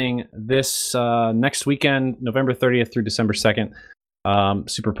happening this next weekend, November 30th through December 2nd.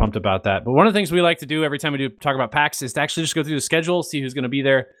 Super pumped about that. But one of the things we like to do every time we talk about PAX is to actually just go through the schedule, see who's going to be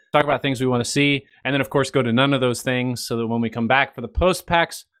there, talk about things we want to see, and then, of course, go to none of those things so that when we come back for the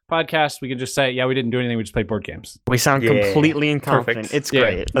post-PAX podcast, we can just say, yeah, we didn't do anything, we just played board games. We sound completely incompetent. Perfect. It's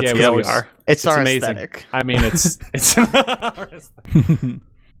great. Yeah, we always are. It's our amazing. aesthetic. I mean, it's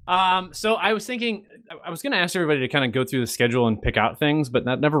so I was thinking, I was going to ask everybody to kind of go through the schedule and pick out things, but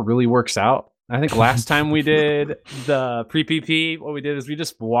that never really works out. I think last time we did the pre-PP, what we did is we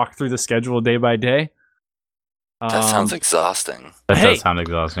just walked through the schedule day by day. That sounds exhausting. That Hey. does sound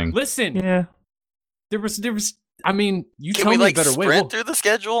exhausting. Listen, Yeah. there was. I mean, you Can tell we me a like better sprint way. through the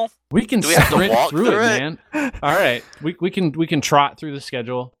schedule? We can Do we have to sprint walk through through it, it? man. All right, we can trot through the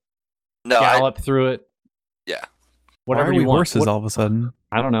schedule, No, gallop through it. Yeah. Whatever Why are we you want. horses all of a sudden?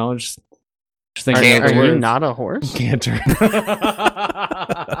 I don't know. Just Are, thinking of are the you words. not a horse? Canter.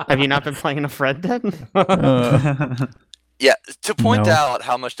 Have you not been playing enough Red Dead? Yeah, to point No. out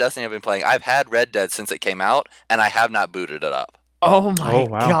how much Destiny I've been playing, I've had Red Dead since it came out, and I have not booted it up. Oh my Oh,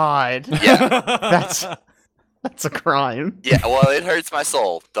 wow. god. Yeah. That's a crime. Yeah, well, it hurts my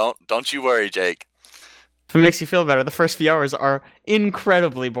soul. Don't you worry, Jake. If it makes you feel better, the first few hours are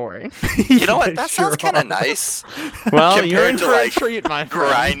incredibly boring. You know what? They That sure sounds kind of are. nice. Well, Compared you're in to, for like, a treat, my friend.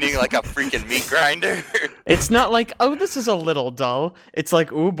 Grinding like a freaking meat grinder. It's not like, oh, this is a little dull. It's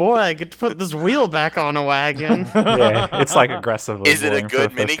like, oh boy, I get to put this wheel back on a wagon. Yeah, it's like aggressively Is it a boring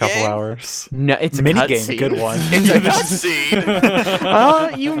good for the first couple minigame? hours. No, it's a Mini game, cutscene. good one. It's a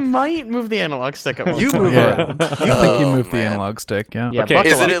cutscene. You might move the analog stick at one You point. move Yeah. around. You think you Oh, moved the man. analog stick? Yeah. Yeah, Okay,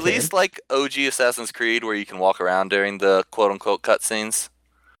 buckle Is it up, at kid. least like OG Assassin's Creed where you can walk around during the quote-unquote cutscenes?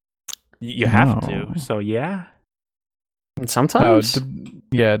 You have No. to. So yeah. And Oh, sometimes.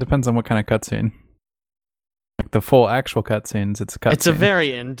 yeah, it depends on what kind of cutscene. Like the full actual cutscenes, it's a cutscene. It's a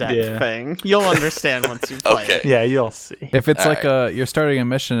very in-depth Yeah. thing. You'll understand once you play Okay. it. Yeah, you'll see. If it's All like you're starting a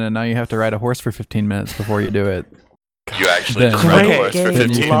mission and now you have to ride a horse for 15 minutes before you do it. You actually Then- just ride a Great horse for game.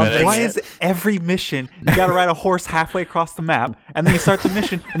 15 Love minutes. it. Why is every mission you gotta ride a horse halfway across the map, and then you start the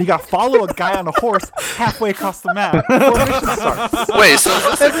mission and you gotta follow a guy on a horse halfway across the map before the mission starts? Wait, so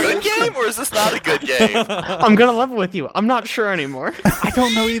is this a good game or is this not a good game? I'm gonna level with you. I'm not sure anymore. I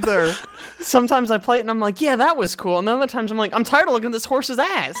don't know either. Sometimes I play it and I'm like, yeah, that was cool. And then other times I'm like, I'm tired of looking at this horse's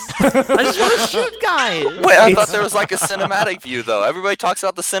ass. I just want to shoot guys. Wait, I thought there was like a cinematic view though. Everybody talks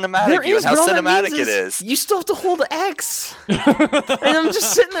about the cinematic There view is, and how but all that cinematic means it is. You still have to hold X. And I'm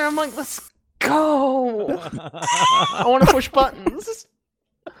just sitting there. I'm like, let's go. I want to push buttons.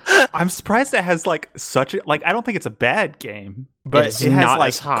 I'm surprised it has like such a I don't think it's a bad game, but It's it has not like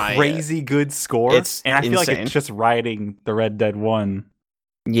as high. crazy good scores. It's and I feel like insane. it's just riding the Red Dead 1.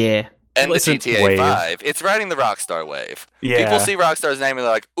 Yeah. And Listen, the GTA wave. 5. It's riding the Rockstar wave. Yeah. People see Rockstar's name and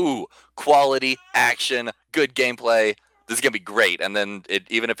they're like, ooh, quality, action, good gameplay. This is going to be great. And then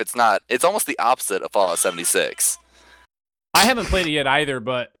even if it's not, it's almost the opposite of Fallout 76. I haven't played it yet either,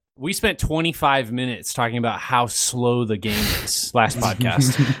 but we spent 25 minutes talking about how slow the game is last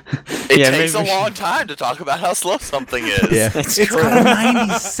podcast. It Yeah, takes a maybe we long time to talk about how slow something is. Yeah. It's It's true. got a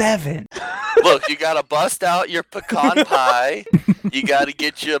 97. Look, you got to bust out your pecan pie. You got to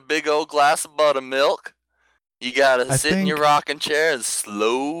get you a big old glass of buttermilk. You got to I sit in your think- rocking chair and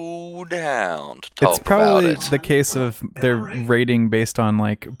slow down to talk It's probably about it. the case of their rating based on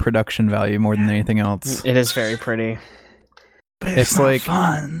like production value more than anything else. It is very pretty. It's like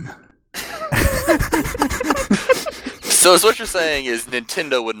fun. So what you're saying is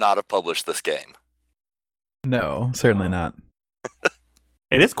Nintendo would not have published this game. no, certainly not.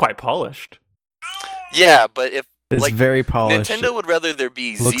 It is quite polished. Yeah, but if It's like, very polished. Nintendo would rather there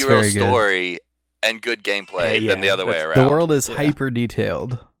be Looks zero very good. story and good gameplay Yeah, than the other way that's- around. The world is Yeah. hyper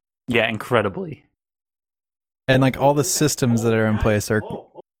detailed. Yeah, incredibly. And like all the systems that are in place are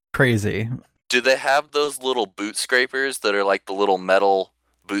crazy. Do they have those little boot scrapers that are like the little metal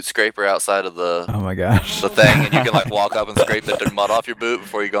boot scraper outside of the Oh my gosh. the thing, and you can like walk up and scrape the mud off your boot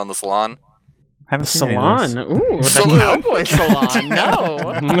before you go in the salon? Haven't seen any of Salon. those. Ooh, the cowboy salon. No.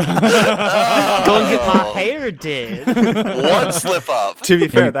 Go and get my hair did. One slip up. To be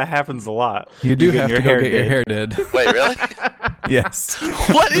fair, that happens a lot. You do have get to go get your hair did. Wait, really? Yes.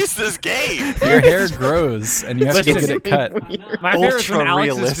 What is this game? Your hair grows and you have to go get it cut. My favorite is when Alex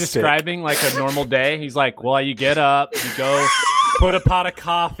is Ultra-realistic. describing like a normal day. He's like, well, you get up, you go put a pot of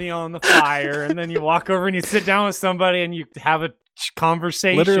coffee on the fire, and then you walk over and you sit down with somebody and you have a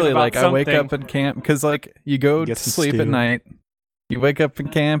conversation. Literally, about like something. I wake up in camp because like you go to get some sleep at stew. night. You wake up in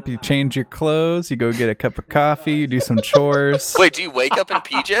camp, you change your clothes, you go get a cup of coffee, you do some chores. Wait, do you wake up in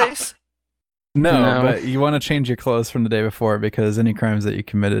PJs? No, but you want to change your clothes from the day before because any crimes that you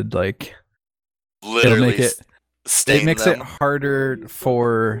committed, like Literally, make it- stain it makes them. it harder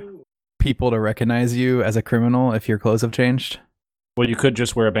for people to recognize you as a criminal if your clothes have changed. Well, you could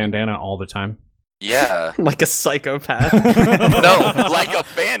just wear a bandana all the time. Yeah. Like a psychopath. No, like a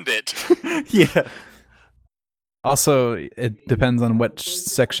bandit. Yeah. Also, it depends on which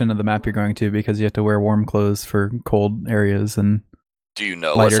section of the map you're going to because you have to wear warm clothes for cold areas and Do you know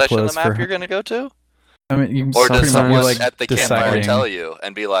what Lighter section of clothes the map for- you're going to go to? I mean, you Or pretty does much someone like at the campfire deciding. tell you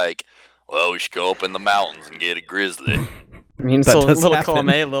and be like, well, we should go up in the mountains and get a grizzly? I mean, That so does little happen. column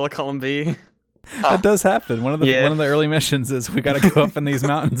A, little column B. That does happen. One of the early missions is we got to go up in these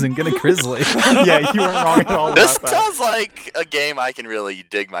mountains and get a grizzly. Yeah, you weren't wrong at all This about that. sounds like a game I can really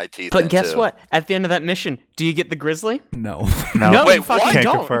dig my teeth But into. guess what? At the end of that mission, do you get the grizzly? No. No, Wait, you fucking what? Can't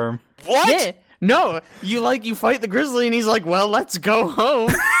don't. confirm. What? Yeah. No, you fight the grizzly and he's like, well, let's go home.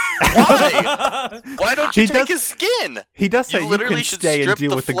 Why? Why don't you He take does- his skin? He does say You you literally can should stay and strip deal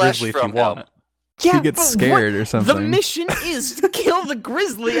the with the flesh grizzly if from you want. him. Yeah, gets but scared or The something. mission is to kill the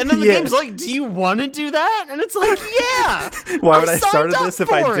grizzly, and then the Yeah. game's like, do you want to do that? And it's like, yeah. Why would I I start signed this up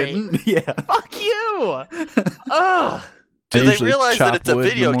if I for it. didn't? Yeah. Fuck you. Ugh. Do I they usually realize that chop it's a wood in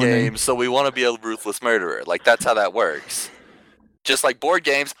the video morning. game, so we want to be a ruthless murderer? Like, that's how that works. Just like board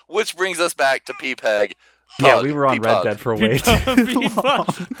games, which brings us back to P-Peg. Yeah, Pug, we were on Red P-Pug. Dead for way too long.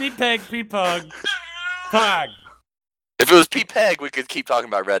 P-Peg, P-Pug. Pug. If it was P-Peg, we could keep talking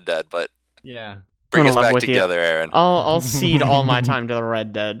about Red Dead, but Yeah. bring I'm us in love back with you. together, Aaron. I'll cede all my time to the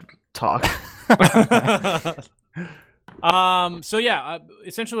Red Dead talk. So yeah,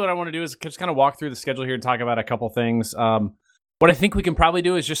 essentially what I want to do is just kind of walk through the schedule here and talk about a couple things. What I think we can probably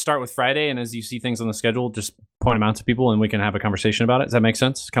do is just start with Friday, and as you see things on the schedule, just point them out to people, and we can have a conversation about it. Does that make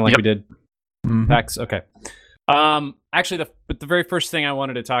sense? Kind of like we did Mhm. PAX. Okay. Actually, the very first thing I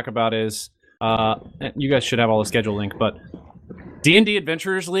wanted to talk about is you guys should have all the schedule link, but D&D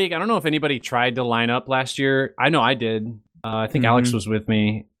Adventurers League. I don't know if anybody tried to line up last year. I know I did. I think Alex was with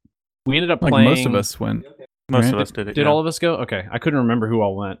me. We ended up Like playing. most of us went. Most Right. of us did it. Did yeah. all of us go? Okay, I couldn't remember who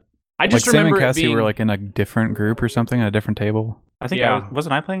all went. I Like just Sam and remember it Cassie being. were like in a different group or something at a different table. I think Yeah.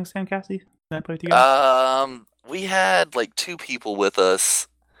 wasn't I playing Sam Cassie? Did I play with you guys? We had like 2 people with us.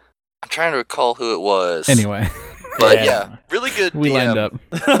 I'm trying to recall who it was. Anyway, But Yeah. yeah, really good we DM. lined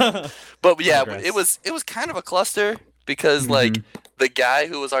up. But yeah, Progress. it was kind of a cluster because like the guy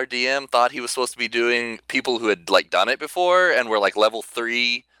who was our DM thought he was supposed to be doing people who had like done it before and were like level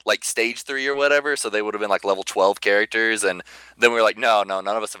 3, like stage 3 or whatever, so they would have been like level 12 characters, and then we were like, no, none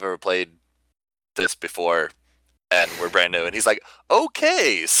of us have ever played this before and we're brand new. And he's like,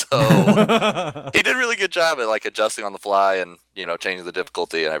 okay, so he did a really good job at like adjusting on the fly and, you know, changing the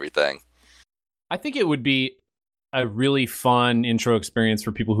difficulty and everything. I think it would be a really fun intro experience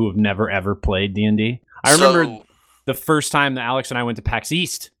for people who have never ever played D&D. I remember So- the first time that Alex and I went to PAX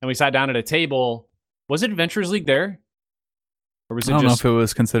East and we sat down at a table. Was it Adventures League there? Or was I it don't know just if it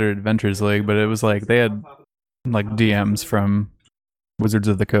was considered Adventures League, but it was like they had like DMs from Wizards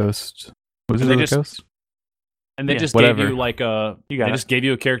of the Coast. Wizards they of the just- Coast? and they Yeah, just whatever. gave you like a You got they it. just gave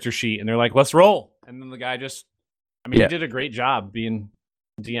you a character sheet and they're like, let's roll. And then the guy just he Yeah. did a great job being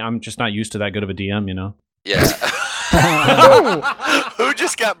DM. I'm just not used to that good of a DM, you know. Yeah. Who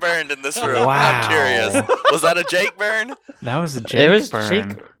just got burned in this room? Wow. I'm curious. Was that a Jake burn? That was a It Jake was burn.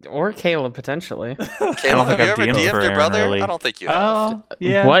 Jake or Caleb potentially. Caleb, think have you I've ever DM'd DM'd for your Aaron, brother? really. I don't think you have. Oh,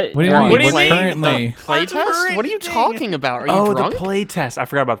 yeah. What? What do you are mean? What do you What's mean? currently? Playtest? What are you talking about? Are you Oh, drunk? the play test. I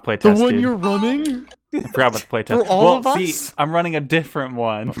forgot about the play The test. one dude. you're running? I forgot about the play test. For all well, of us? see, I'm running a different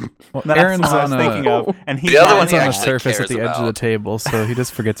one. Well, That's Aaron's what I was on thinking a, of, and he's The other not one Aaron's he on the actually surface at cares the edge of the about. table, so he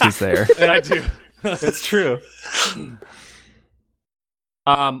just forgets he's there. And I do. It's true.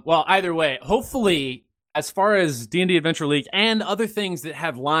 Well, either way, hopefully, as far as D&D Adventure League and other things that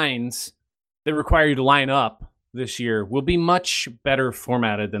have lines that require you to line up, this year will be much better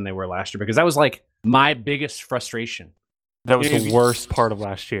formatted than they were last year, because that was like my biggest frustration. That was the worst part of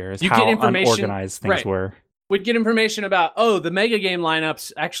last year, is how unorganized things were. We'd get information about, the mega game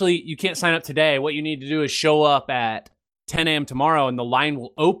lineups. Actually, you can't sign up today. What you need to do is show up at 10 a.m. tomorrow, and the line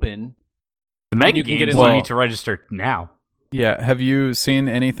will open. The mega games you need to register now. Yeah, have you seen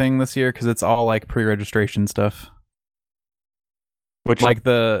anything this year? Because it's all like pre-registration stuff. Which like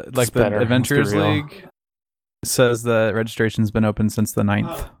the Adventures League says that registration's been open since the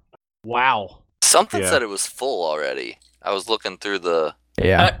 9th. Wow. Something said it was full already. I was looking through the...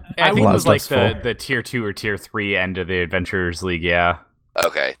 Yeah. I think it was like the tier 2 or tier 3 end of the Adventures League, yeah.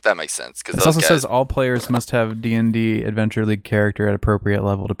 Okay, that makes sense. It also says all players must have D&D Adventure League character at appropriate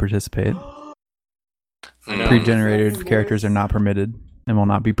level to participate. Pre-generated characters are not permitted and will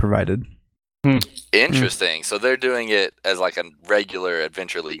not be provided. Interesting. So they're doing it as like a regular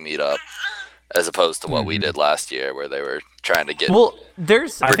Adventure League meetup, as opposed to what we did last year, where they were trying to get. Well,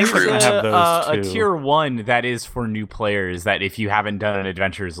 there's I think we're gonna have those a tier 1 that is for new players. That if you haven't done an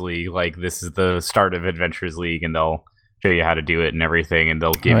Adventures League, like this is the start of Adventures League, and they'll show you how to do it and everything, and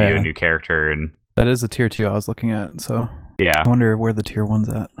they'll give you a new character. And that is a tier 2 I was looking at. So yeah, I wonder where the tier 1's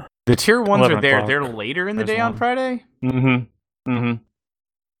at. The tier 1s are there. They're later in the day on Friday.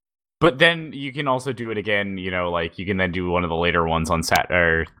 But then you can also do it again. You know, like you can then do one of the later ones on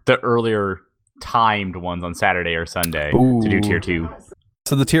or the earlier timed ones on Saturday or Sunday to do tier 2.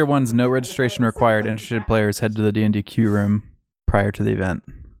 So the tier 1's no registration required. Interested players head to the D&D queue room prior to the event.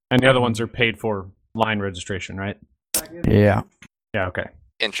 And the other ones are paid for line registration, right? Yeah. Yeah. Okay.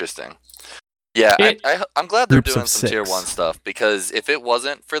 Interesting. Yeah, I'm glad they're doing some tier 1 stuff, because if it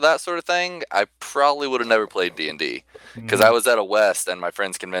wasn't for that sort of thing, I probably would have never played D&D. Because I was at a West, and my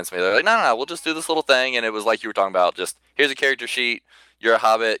friends convinced me. They're like, no, we'll just do this little thing. And it was like you were talking about, just, here's a character sheet, you're a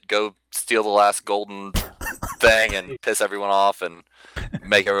hobbit, go steal the last golden thing and piss everyone off and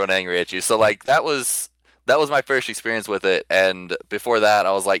make everyone angry at you. So, like, that was my first experience with it. And before that,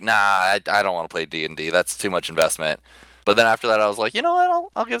 I was like, nah, I don't want to play D&D. That's too much investment. But then after that, I was like, you know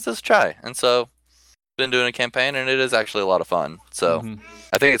what, I'll give this a try. And so, been doing a campaign, and it is actually a lot of fun. So,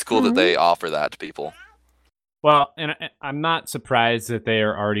 I think it's cool that they offer that to people. Well, and I'm not surprised that they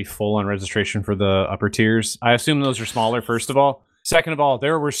are already full on registration for the upper tiers. I assume those are smaller, first of all. Second of all,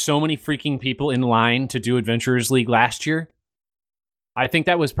 there were so many freaking people in line to do Adventurers League last year. I think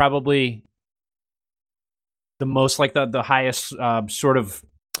that was probably the most, like, the highest sort of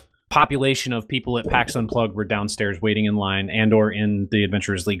population of people at PAX Unplugged were downstairs waiting in line and or in the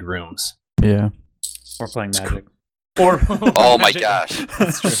Adventurers League rooms. Yeah. Or playing Magic. Oh my gosh.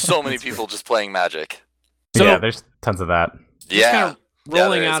 So many people just playing Magic. So, yeah, there's tons of that. Yeah. Kind of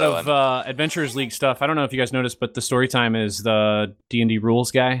rolling out of Adventurers League stuff. I don't know if you guys noticed, but the Storytime is the D&D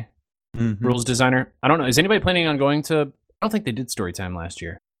rules guy, rules designer. I don't know. Is anybody planning on going to... I don't think they did Storytime last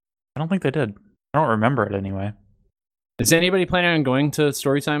year. I don't think they did. I don't remember it anyway. Is anybody planning on going to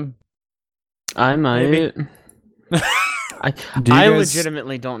Storytime? I might. I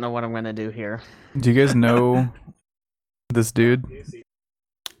legitimately don't know what I'm going to do here. Do you guys know this dude?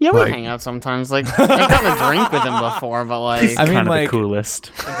 Yeah, we hang out sometimes. Like, I've gotten a drink with him before, but like... He's kind of the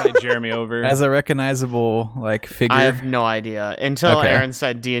coolest. Invite Jeremy over. As a recognizable, like, figure? I have no idea. Until Aaron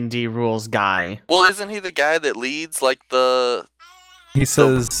said D&D rules guy. Well, isn't he the guy that leads, like, the... He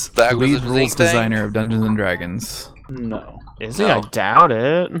says the lead rules designer of Dungeons and Dragons. No. Is he? I doubt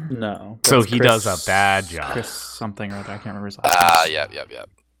it. No. So he does a bad job. Chris something or other. I can't remember his last name. Yep.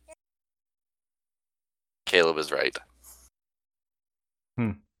 Caleb is right.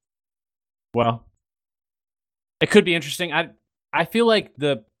 Well, it could be interesting. I feel like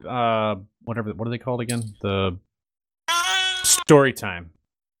the what are they called again? The Storytime.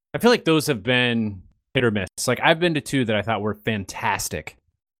 I feel like those have been hit or miss. Like, I've been to 2 that I thought were fantastic.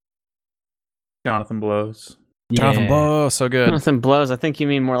 Jonathan Blows. Jonathan Blows, so good. Jonathan Blows. I think you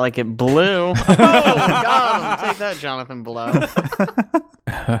mean more like it blew. Oh, God, take that, Jonathan Blow.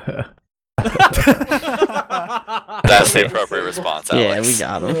 That's the appropriate response, Alex.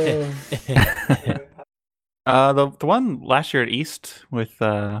 Yeah, we got him. The one last year at East with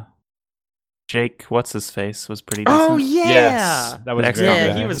Jake, what's his face, was pretty decent. Oh yeah, yes, that was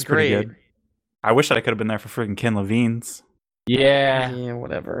great. He was pretty great. Good. I wish that I could have been there for freaking Ken Levine's. Yeah,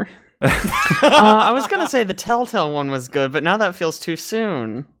 whatever. I was gonna say the Telltale one was good, but now that feels too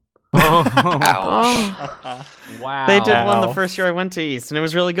soon. Ouch. Wow. They did one the first year I went to East, and it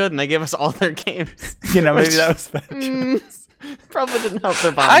was really good, and they gave us all their games. You know, maybe that was bad. Probably didn't help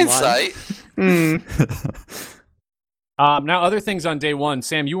their bottom Hindsight. Now, other things on day 1.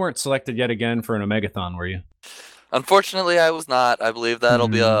 Sam, you weren't selected yet again for an Omegathon, were you? Unfortunately, I was not. I believe that'll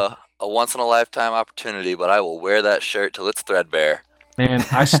be a a once-in-a-lifetime opportunity, but I will wear that shirt till it's threadbare. Man,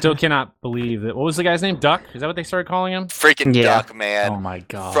 I still cannot believe that. What was the guy's name? Duck? Is that what they started calling him? Freaking Duck, man. Oh my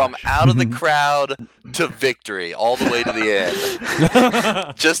god. From out of the crowd to victory, all the way to the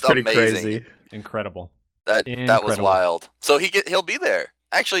end. Just Pretty amazing. crazy. Incredible. That was wild. So he'll be there.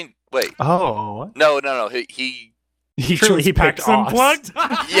 Actually, wait. Oh. No. He Truly, he PAX picked us. Unplugged?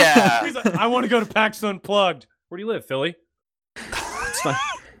 Yeah. He's like, I want to go to PAX Unplugged. Where do you live, Philly? It's fine.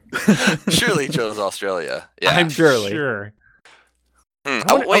 Surely he chose Australia. Yeah. I'm Surely. sure.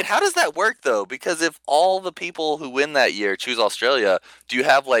 Oh, wait, how does that work, though? Because if all the people who win that year choose Australia, do you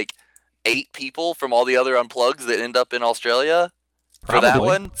have, like, 8 people from all the other Unplugs that end up in Australia for that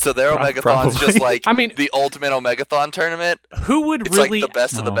one? So their Omegathon's just, like, the ultimate Omegathon tournament? Who would it's really... like the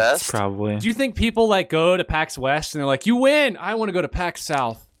best of the best? Probably. Do you think people, like, go to PAX West and they're like, you win! I want to go to PAX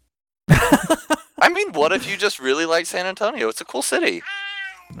South. I mean, what if you just really like San Antonio? It's a cool city.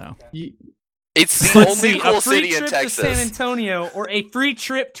 No. It's the only cool a free city in trip Texas. to San Antonio or a free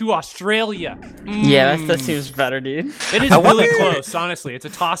trip to Australia. Yeah, that seems better, dude. It is really close, honestly. It's a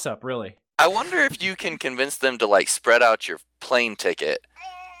toss-up, really. I wonder if you can convince them to, like, spread out your plane ticket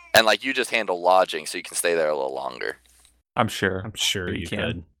and, like, you just handle lodging so you can stay there a little longer. I'm sure. I'm sure you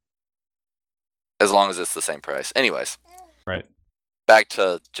could. As long as it's the same price. Anyways. Right. Back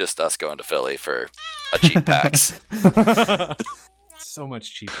to just us going to Philly for a cheap PAX. So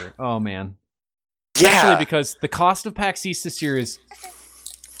much cheaper. Oh, man. Yeah. Especially because the cost of PAX East this year is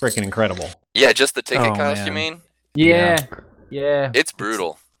freaking incredible. Yeah, just the ticket cost, man. you mean? Yeah. It's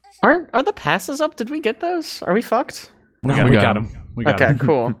brutal. Are the passes up? Did we get those? Are we fucked? We got them. Okay,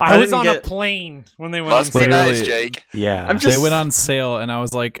 cool. I was on a plane when they went Must on be sale. nice, Jake. Yeah. They went on sale, and I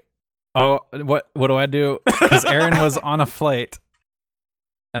was like, "Oh, what do I do?" Because Aaron was on a flight,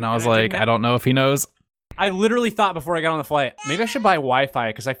 and I was like, "I don't know if he knows." I literally thought before I got on the flight, maybe I should buy Wi-Fi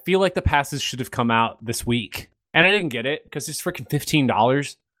because I feel like the passes should have come out this week, and I didn't get it because it's freaking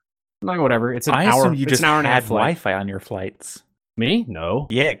 $15. I'm like, whatever. It's an I hour. assume you it's just an hour and a half had flight. Wi-Fi on your flights. Me? No.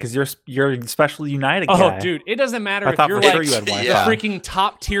 Yeah, because you're a special United guy. Oh, dude, it doesn't matter I if thought you're for like sure you had Wi-Fi. Yeah. freaking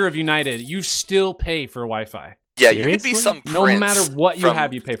top tier of United. You still pay for Wi-Fi. Yeah, you could be Seriously? some No prince matter what you from-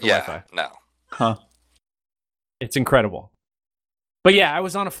 have, you pay for yeah, Wi-Fi. no. Huh. It's incredible. But yeah, I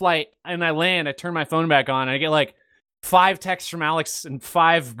was on a flight and I land. I turn my phone back on and I get like 5 texts from Alex and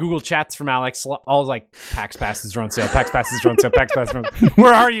 5 Google chats from Alex. All like PAX passes are on sale. PAX passes are on sale. PAX passes are on sale.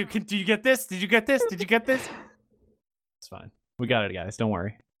 Where are you? Did you get this? Did you get this? Did you get this? It's fine. We got it, guys. Don't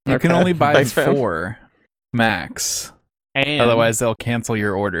worry. You can only buy Thanks, fam. 4 max. And Otherwise, they'll cancel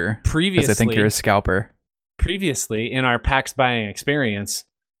your order. Because previously, they think you're a scalper. previously in our PAX buying experience,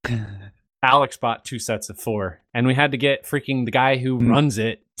 Alex bought 2 sets of 4, and we had to get freaking the guy who runs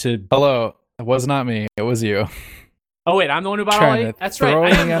it to. Hello, it was not me. It was you. Oh wait, I'm the one who bought all Trying 8. to That's right. throw I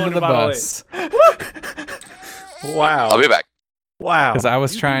am me the one under who the bought all 8. bus. Wow. I'll be back. Wow. Because I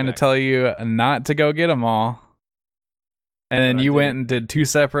was You trying do to that. tell you not to go get them all. And then But I you did went it. and did 2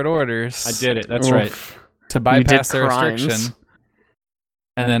 separate orders. I did it. That's right. To You bypass did the crimes. restriction.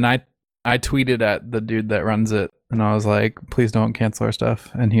 And then I tweeted at the dude that runs it, and I was like, please don't cancel our stuff.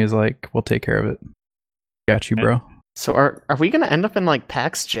 And he was like, we'll take care of it. Got you, bro. So are we gonna end up in like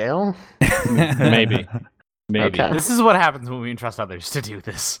PAX jail? Maybe. Maybe. Okay. This is what happens when we entrust others to do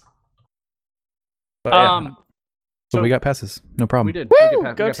this. But, yeah. So So we got passes. No problem. we did. Woo! We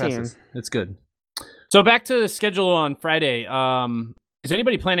got Go passes. It's good. So back to the schedule on Friday. Is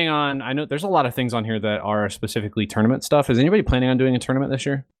anybody planning on? I know there's a lot of things on here that are specifically tournament stuff. Is anybody planning on doing a tournament this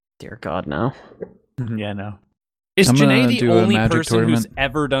year? Dear God, no. Yeah, no. Is I'm Janae gonna the do a only Magic person who's tournament.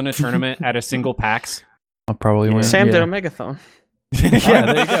 ever done a tournament at a single PAX? I'll probably win. Sam yeah. did a megathon. Yeah,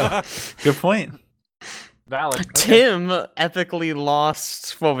 there you go. Good point. Valid. Tim epically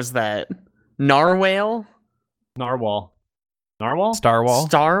lost. What was that? Narwhal? Narwhal. Narwhal? Starwall.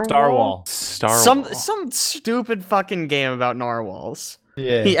 Starwhal? Starwall. Some stupid fucking game about narwhals.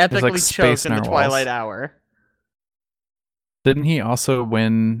 Yeah. He It was epically like choked space in the narwhals. twilight hour. Didn't he also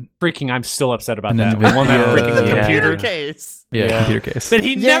win? Freaking, I'm still upset about An that. The one that NVIDIA freaking Yeah. Computer computer case. Yeah, Yeah. computer case. that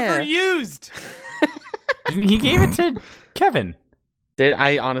he Yeah. never used. He gave it to Kevin.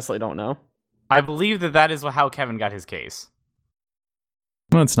 I honestly don't know. I believe that is how Kevin got his case.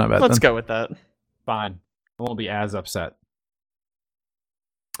 Well, it's not bad. Let's then. go with that. Fine. I won't be as upset.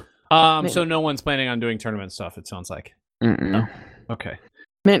 Man. So no one's planning on doing tournament stuff, it sounds like. Mm-mm. Okay.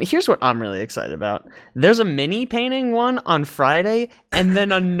 Man, here's what I'm really excited about. There's a mini painting one on Friday, and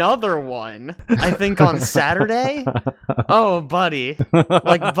then another one, I think, on Saturday. Oh, buddy.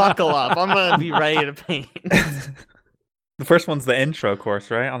 Like, buckle up. I'm going to be ready to paint. The first one's the intro course,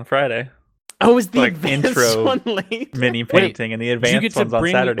 right? On Friday. Oh, is the like advanced intro one late? mini painting, and the advanced one's on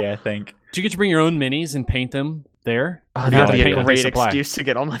Saturday, I think. Do you get to bring your own minis and paint them there? Oh, Or do you that'd have to be pay a what they great supply? excuse to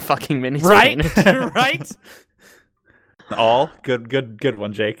get all my fucking minis Right? painted. Right? All good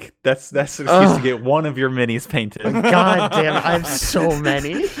one, Jake. That's an excuse to get one of your minis painted. God damn it, I have so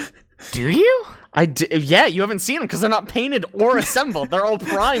many. Do you? Yeah, you haven't seen them because they're not painted or assembled. They're all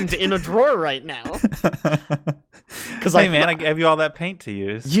primed in a drawer right now. Hey man, I gave you all that paint to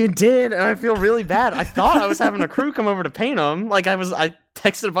use. You did, and I feel really bad. I thought I was having a crew come over to paint them. Like I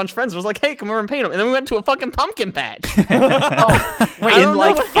texted a bunch of friends. I was like, "Hey, come over and paint them." And then we went to a fucking pumpkin patch. Wait, in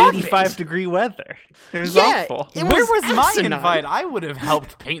like what happened. 85-degree weather. It was Yeah, awful. it Where was my asinine. invite? I would have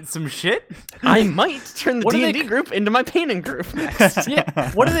helped paint some shit. I might turn the What do they D&D group into my painting group next.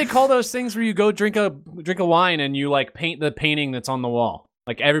 Yeah. What do they call those things where you go drink a wine and you like paint the painting that's on the wall?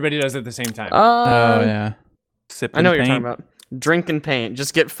 Like everybody does it at the same time. Oh yeah. Sip I know what and you're talking paint. about. Drink and paint.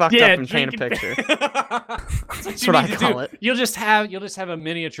 Just get fucked up and paint a picture. That's what I call it. You'll just have a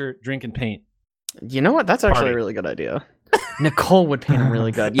miniature drink and paint. You know what? That's actually Party. a really good idea. Nicole would paint them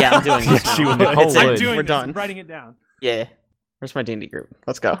really good. Yeah, I'm doing this. She now. would. Nicole It's would. in. Doing We're this, done. I'm writing it down. Yeah. Where's my D&D group?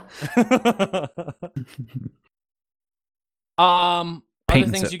 Let's go. Other Paint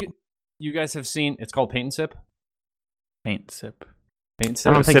and things sip. you guys have seen. It's called paint and sip. Paint sip. Paint and I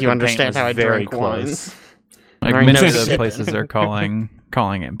sip. don't think Sip you and paint understand was how I very drink wine. close. Like Right, many no of the sipping. places are calling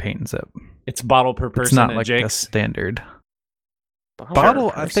it paint and sip. It's bottle per person. It's not at like a Jake's. standard Bottle bottle.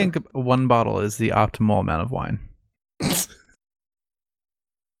 per I person. think one bottle is the optimal amount of wine.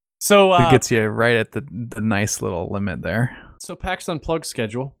 So It gets you right at the nice little limit there. So PAX Unplugged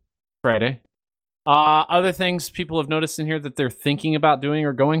schedule Friday. Other things people have noticed in here that they're thinking about doing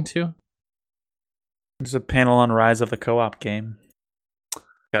or going to. There's a panel on Rise of the Co-op game.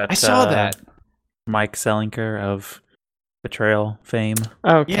 Got, I saw that. Mike Selinker of Betrayal fame.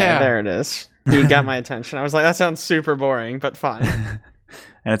 Okay, Yeah. there it is. You got my attention. I was like, that sounds super boring, but fine.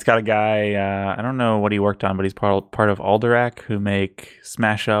 And it's got a guy, I don't know what he worked on, but he's part of Alderac, who make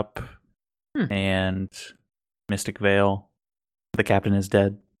Smash Up and Mystic Vale. The Captain is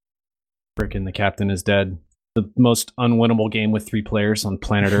Dead. Frickin' The Captain is Dead. The most unwinnable game with 3 players on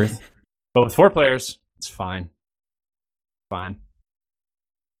planet Earth. But with 4 players, it's fine. Fine.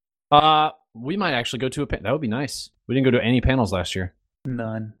 We might actually go to that would be nice. We didn't go to any panels last year,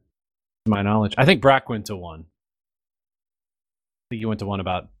 None. to my knowledge. I think Brack went to one. I think you went to one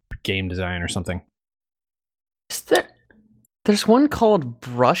about game design or something. Is there's one called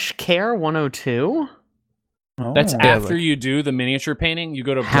Brush Care 102? Oh. That's Yeah, after you do the miniature painting. You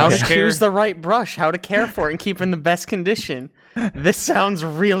go to How to brush care. choose the right brush, how to care for it and keep it in the best condition. This sounds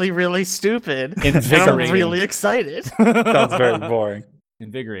really, really stupid. And I'm Invigorating. really excited. Sounds very boring.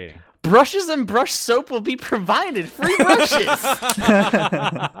 Invigorating. Brushes and brush soap will be provided. Free brushes.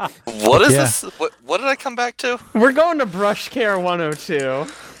 What is Yeah. this? What did I come back to? We're going to Brush Care 102.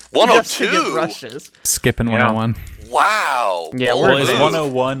 Just to get 102. brushes. Skipping Yeah. 101. Wow. Yeah, Bold we're Was move.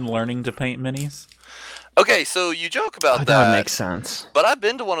 101 learning to paint minis? Okay, so you joke about That would that, make sense. but I've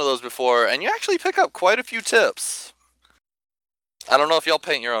been to one of those before, and you actually pick up quite a few tips. I don't know if y'all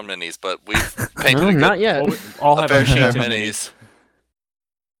paint your own minis, but we've painted No, a, good, not yet. Well, we all a have fair our share of painted minis.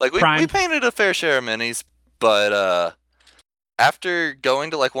 Like we Primed. painted a fair share of minis, but after going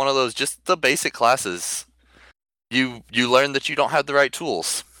to like one of those just the basic classes, you learn that you don't have the right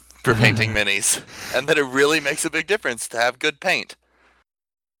tools for painting minis, and that it really makes a big difference to have good paint.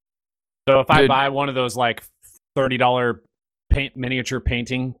 So if I Dude. buy one of those like $30 miniature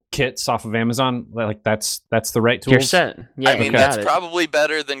painting kits off of Amazon, like that's the right tools. You're set. Yeah, I mean, you that's got it. probably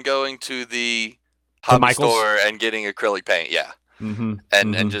better than going to the hobby Michaels? store and getting acrylic paint. Yeah, Mm-hmm.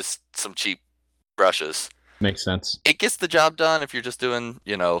 and just some cheap brushes. Makes sense. It gets the job done if you're just doing,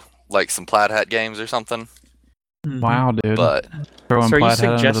 like some plaid hat games or something. Wow, dude. But Throwing So are you Plaid Hat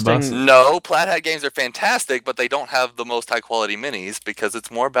under the bus. suggesting- no, plaid hat games are fantastic, but they don't have the most high quality minis because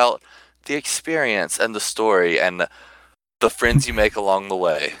it's more about the experience and the story and the friends you make along the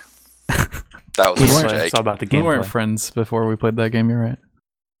way. That was We a weren't- mistake. It's all about the We weren't gameplay. friends before we played that game, you're right.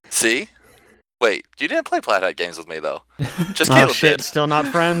 See? Wait, you didn't play plaid hat games with me though. Just Oh Caleb shit, did. still not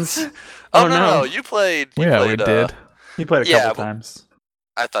friends? Oh, Oh, no, no. you played. Yeah, we did. You played a Yeah, couple but- times.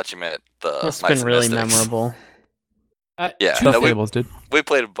 I thought you meant the. It's Mice been and really Mystics. memorable. Yeah, Stuff no, we Fables, dude.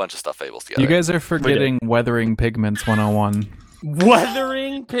 played a bunch of Stuff Fables together. You guys are forgetting Weathering Pigments 101.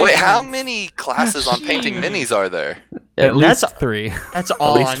 Weathering. Wait, how many classes on painting minis are there? At That's least 3. that's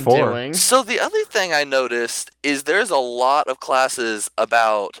all least I'm 4. doing. So the other thing I noticed is there's a lot of classes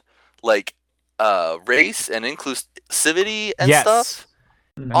about like race and inclusivity and stuff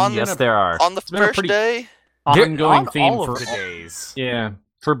Mm-hmm. on yes, there are. on the been a first pretty- day. Ongoing on theme all for of the days. Yeah.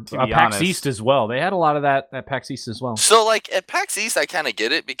 for PAX East as well. They had a lot of that at PAX East as well. So, like, at PAX East, I kind of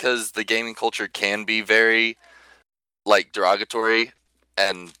get it because the gaming culture can be very, like, derogatory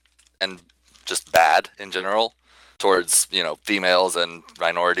and just bad in general towards, females and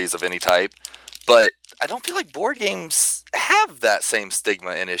minorities of any type. But I don't feel like board games have that same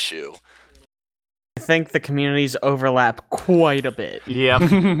stigma and issue. I think the communities overlap quite a bit. Yeah.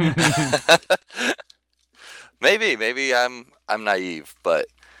 Maybe I'm naive, but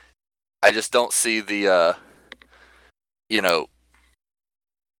I just don't see the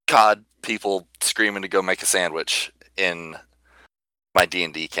COD people screaming to go make a sandwich in my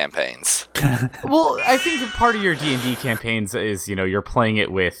D&D campaigns. Well, I think part of your D&D campaigns is, you're playing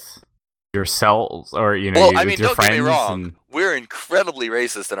it with yourselves or, with your friends. Don't get me wrong. We're incredibly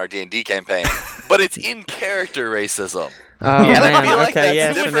racist in our D&D campaign, but it's in character racism. Oh, Yeah, I man. feel like Okay, that's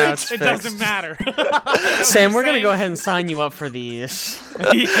yeah, so different. now it's It fixed. doesn't matter. Sam, we're going to go ahead and sign you up for these.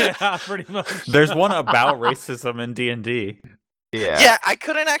 Yeah, pretty much. There's one about racism in D&D. Yeah, I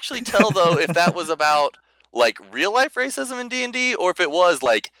couldn't actually tell, though, if that was about, like, real-life racism in D&D, or if it was,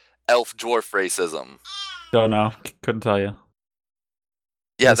 like, elf-dwarf racism. Don't know. Couldn't tell you.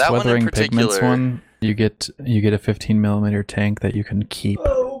 Yeah, This that one in Weathering particular. Pigments one, you get a 15mm tank that you can keep.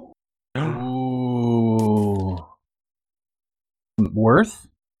 Ooh. Worth?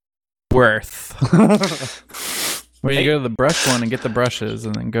 Well, you go to the brush one and get the brushes,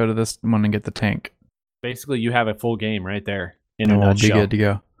 and then go to this one and get the tank. Basically, you have a full game right there in And a we'll be nutshell. good to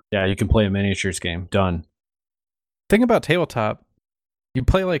go. Yeah, you can play a miniatures game. Done. Thing about tabletop, you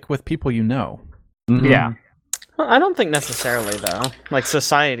play like with people you know. Yeah. Well, I don't think necessarily, though. Like,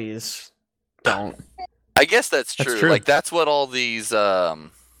 societies don't. I guess that's That's true. true. Like, that's what all these... we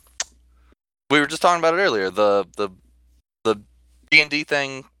were just talking about it earlier. The D&D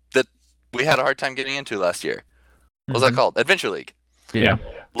thing that we had a hard time getting into last year. What was that called? Adventure League. Yeah.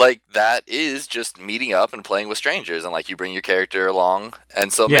 Like, that is just meeting up and playing with strangers, and, like, you bring your character along.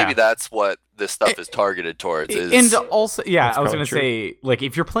 And so Yeah. maybe that's what this stuff is targeted towards. And also, That's I was probably going to true. say, like,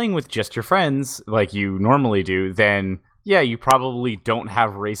 if you're playing with just your friends, like you normally do, then, yeah, you probably don't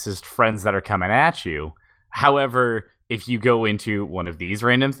have racist friends that are coming at you. However, if you go into one of these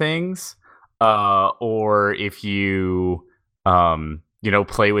random things, or if you,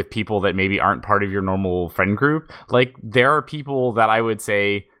 play with people that maybe aren't part of your normal friend group, like, there are people that I would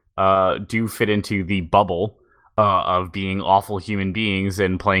say do fit into the bubble of being awful human beings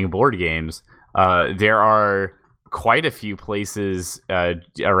and playing board games. There are quite a few places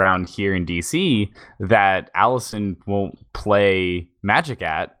around here in DC that Allison won't play Magic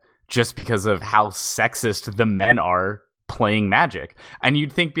at just because of how sexist the men are playing Magic. And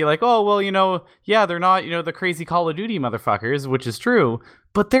you'd be like, oh, well, yeah, they're not, the crazy Call of Duty motherfuckers, which is true,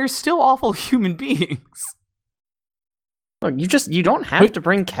 but they're still awful human beings. Look, you don't have to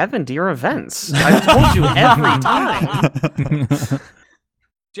bring Kevin to your events. I've told you every time.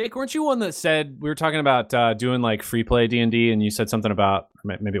 Jake, weren't you one that said we were talking about doing like free play D&D, and you said something about,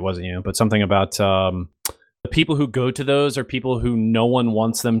 maybe it wasn't you, but something about the people who go to those are people who no one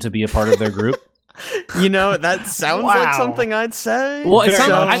wants them to be a part of their group? That sounds like Wow. something I'd say. Well, it So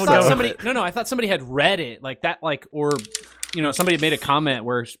sounded, I we'll thought go somebody with it. I thought somebody had read it like that, like, or somebody made a comment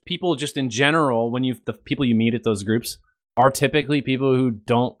where people just in general, when the people you meet at those groups are typically people who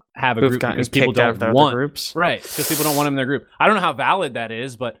don't have a Who've group gotten because people kicked out don't of their want other groups. right, because people don't want them in their group. I don't know how valid that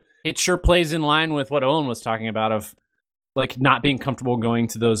is, but it sure plays in line with what Owen was talking about of like not being comfortable going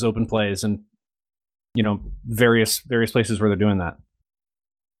to those open plays and various places where they're doing that.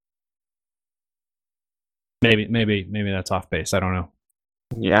 Maybe that's off base. I don't know.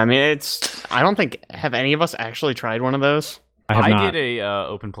 Yeah, I mean, I don't think... Have any of us actually tried one of those? I have not. did a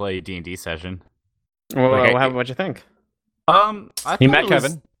open play D&D session. Well, Like, what'd you think? I He thought met it was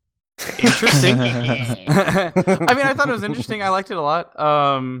Kevin. Interesting. I thought it was interesting. I liked it a lot.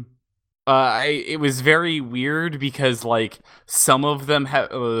 It was very weird because like some of them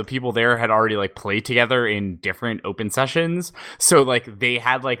the people there had already like played together in different open sessions, so like they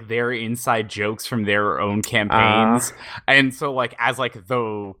had like their inside jokes from their own campaigns, and so like as like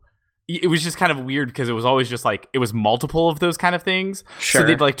it was just kind of weird because it was always just like it was multiple of those kind of things. Sure. So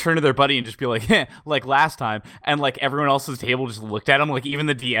they'd like turn to their buddy and just be like, like last time, and like everyone else's table just looked at him. Like even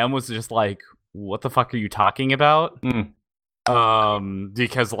the DM was just like, "What the fuck are you talking about?"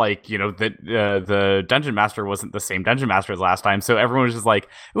 Because like the dungeon master wasn't the same dungeon master as last time, so everyone was just like,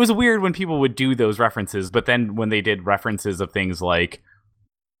 it was weird when people would do those references. But then when they did references of things like,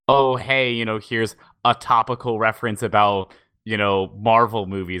 oh hey, here's a topical reference about Marvel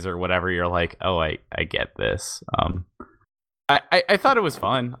movies or whatever, you're like, oh, I get this. I thought it was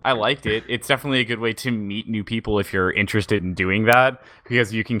fun. I liked it. It's definitely a good way to meet new people if you're interested in doing that,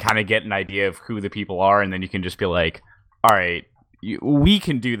 because you can kind of get an idea of who the people are, and then you can just be like, all right, we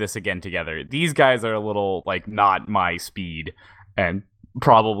can do this again together. These guys are a little, like, not my speed, and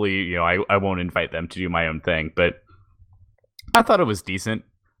probably, I won't invite them to do my own thing, but I thought it was decent.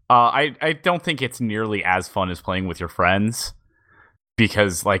 I don't think it's nearly as fun as playing with your friends,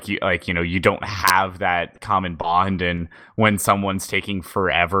 because you don't have that common bond, and when someone's taking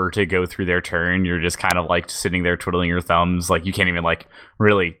forever to go through their turn, you're just kind of like sitting there twiddling your thumbs. Like, you can't even like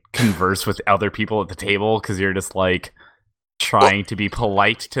really converse with other people at the table because you're just like trying to be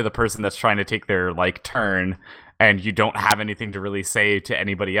polite to the person that's trying to take their like turn, and you don't have anything to really say to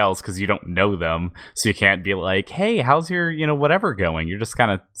anybody else because you don't know them, so you can't be like, hey, how's your whatever going. You're just kind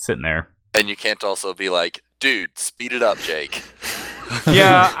of sitting there. And you can't also be like, dude, speed it up, Jake.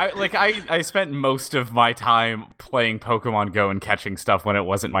 Yeah, I spent most of my time playing Pokemon Go and catching stuff when it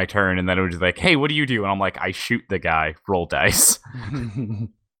wasn't my turn, and then it was just like, hey, what do you do? And I'm like, I shoot the guy, roll dice.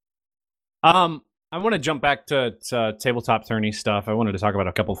 I want to jump back to tabletop tourney stuff. I wanted to talk about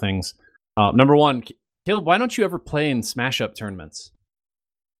a couple things. Number one, Caleb, why don't you ever play in Smash Up tournaments?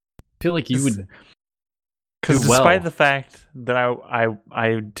 I feel like you would. Because despite the fact that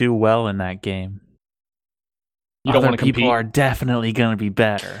I do well in that game, you don't want to compete. People are definitely going to be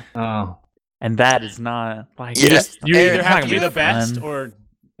better. Oh, and that is not like you either have to be the best or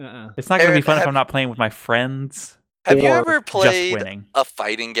it's not going to be fun if I'm not playing with my friends. Have you ever played a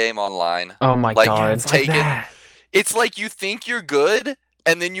fighting game online? Oh my god! It's like you think you're good,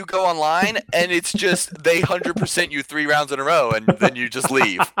 and then you go online, and it's just they 100% you 3 rounds in a row, and then you just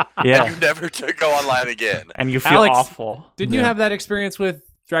leave. Yeah, and you never go online again, and you feel awful. Didn't you have that expexperience with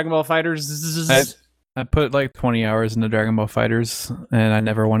Dragon Ball FighterZ? I put like 20 hours into Dragon Ball FighterZ, and I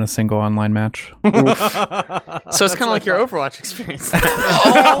never won a single online match. So it's kind of like your Overwatch experience.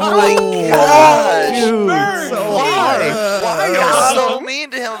 Oh my gosh! Dude, so Why are you so mean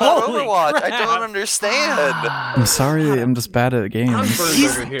to him about Overwatch? Crap. I don't understand. I'm sorry, I'm just bad at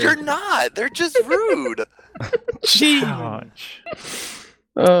games. You're not. They're just rude. Gee.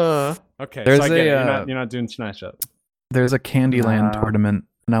 Okay, There's so you're not doing Smash Up. There's a Candyland tournament.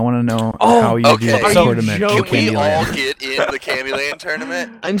 And I want to know how you do the tournament. Can we all get in the Candyland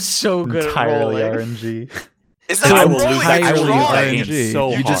tournament? I'm so good entirely at rolling. RNG. Is that I will lose that game so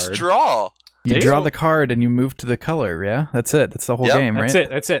you hard. just draw. You draw the card and you move to the color. Yeah, that's it. That's the whole game, right?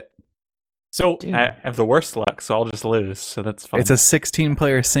 That's it. So I have the worst luck, so I'll just lose. So that's fine. It's a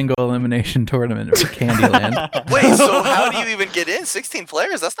 16-player single elimination tournament for Candyland. Wait, so how do you even get in? 16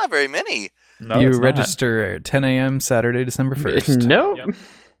 players? That's not very many. No, you register at 10 a.m. Saturday, December 1st. Nope. Yep.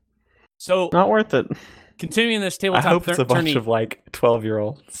 So not worth it. Continuing this I tabletop hope it's a bunch of like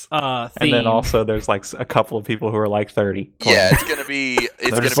 12-year-olds. And then also there's like a couple of people who are like 30. Yeah, it's gonna be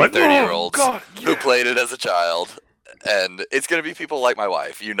 30-year-olds who played it as a child, and it's gonna be people like my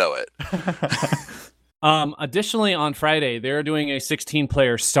wife. You know it. Additionally, on Friday they're doing a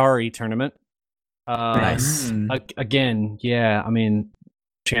 16-player Starry tournament. Nice. Again, yeah. I mean,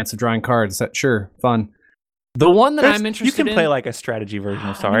 chance of drawing cards. Sure, fun. The one that I'm interested in... You can play like a strategy version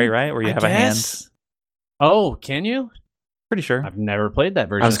of Starry, right? Where you have a hand. Oh, can you? Pretty sure. I've never played that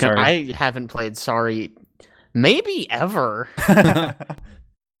version of Starry. I haven't played Sorry maybe ever. I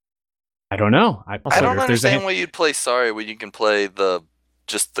don't know. I don't understand why you'd play Sorry when you can play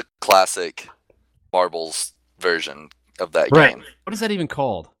just the classic Marbles version of that game. What is that even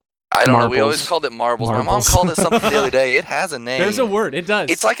called? I don't know. We always called it Marbles. My mom called it something the other day. It has a name. There's a word. It does.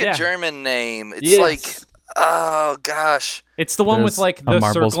 It's like a German name. It's like... Oh gosh! It's the one with like the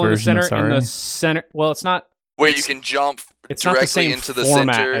circle in the center and the center. Well, it's not where you can jump directly into the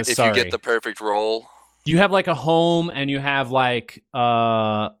center if you get the perfect roll. You have like a home, and you have like you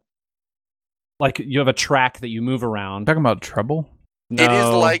have a track that you move around. Talking about Trouble? No. It is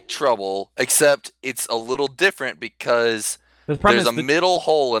like Trouble, except it's a little different because there's a middle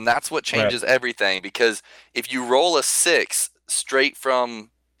hole, and that's what changes everything. Because if you roll a 6 straight from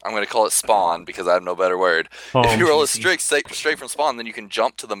I'm going to call it spawn because I have no better word. If you roll a straight from spawn, then you can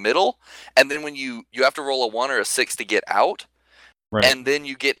jump to the middle, and then when you have to roll a 1 or a 6 to get out, and then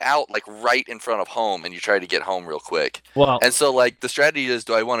you get out like right in front of home, and you try to get home real quick. Well, and so like the strategy is,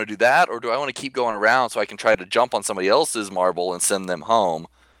 do I want to do that, or do I want to keep going around so I can try to jump on somebody else's marble and send them home?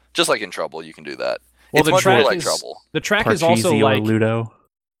 Just like in Trouble, you can do that. Well, it's much more like Trouble. The track is also like Ludo.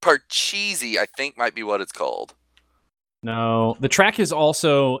 Parcheesi, I think, might be what it's called. No, the track is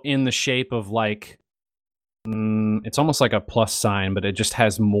also in the shape of like, it's almost like a plus sign, but it just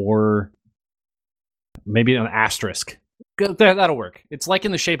has more, maybe an asterisk. That'll work. It's like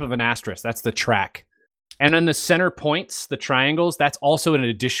in the shape of an asterisk. That's the track. And then the center points, the triangles, that's also an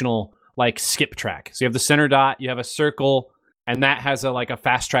additional like skip track. So you have the center dot, you have a circle, and that has a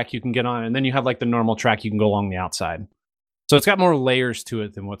fast track you can get on, and then you have like the normal track you can go along the outside. So it's got more layers to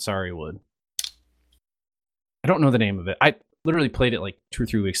it than what Sorry would. I don't know the name of it. I literally played it like 2 or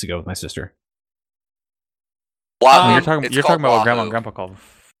 3 weeks ago with my sister. Wahoo. You're talking about what Grandma and Grandpa called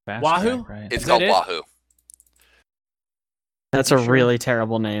Fast Wahoo? Track, right? It's called Wahoo. That's a really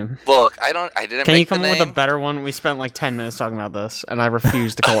terrible name. Look, I didn't make the name. Can you come up with a better one? We spent like 10 minutes talking about this, and I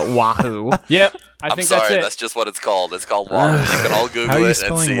refuse to call it Wahoo. Yep, I'm think sorry, that's it. that's just what it's called. It's called Wahoo. You can all Google How are you it and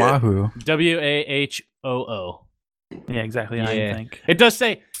spelling see Wahoo? Wahoo. Yeah, exactly. How you think. It does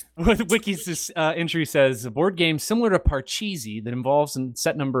say, Wiki's entry says, a board game similar to Parcheesi that involves a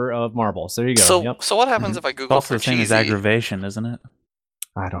set number of marbles. There you go. So what happens if I It's Google also the same as Parcheesi? aggravation, isn't it?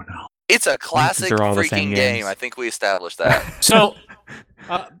 I don't know. It's a classic they're all the same freaking games. game. I think we established that. So,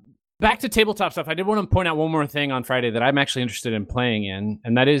 back to tabletop stuff. I did want to point out one more thing on Friday that I'm actually interested in playing in,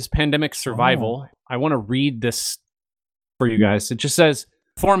 and that is Pandemic Survival. I want to read this for you guys. It just says,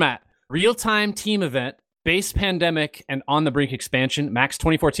 format, real-time team event, base Pandemic and On the Brink expansion, max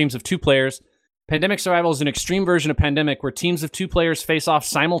 24 teams of 2 players. Pandemic Survival is an extreme version of Pandemic where teams of 2 players face off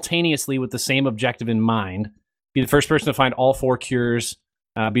simultaneously with the same objective in mind. Be the first person to find all 4 cures,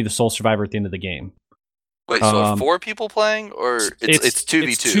 be the sole survivor at the end of the game. Wait, so 4 people playing, or it's 2v2,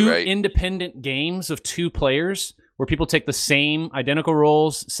 it's 2 right? independent games of 2 players where people take the same identical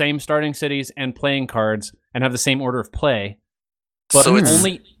roles, same starting cities, and playing cards, and have the same order of play. But So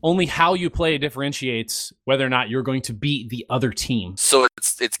only how you play differentiates whether or not you're going to beat the other team. So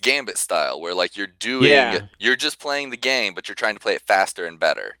it's Gambit style, where like you're just playing the game, but you're trying to play it faster and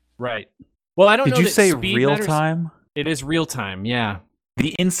better. Right. Well, I don't know. Did you that say speed real matters. time? It is real time, yeah. The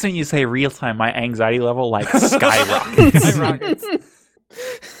instant you say real time, my anxiety level like skyrockets.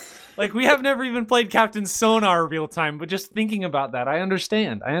 Like, we have never even played Captain Sonar real time, but just thinking about that, I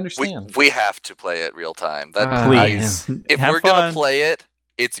understand. We have to play it real time. Please. If Have we're fun. gonna play it,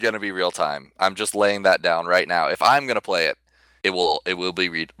 it's gonna be real time. I'm just laying that down right now. If I'm gonna play it, it will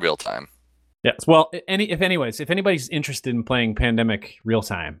be real time. Yes. Well, if anybody's interested in playing Pandemic real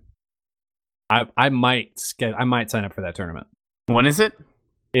time, I might sign up for that tournament. When is it?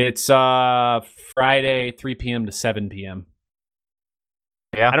 It's Friday, 3 p.m. to 7 p.m.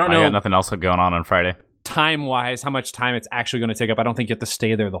 Yeah, I don't know. I got nothing else going on Friday. Time-wise, how much time it's actually going to take up. I don't think you have to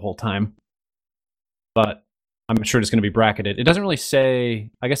stay there the whole time. But I'm sure it's going to be bracketed. It doesn't really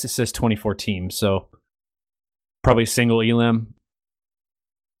say... I guess it says 24 teams, so probably single elim.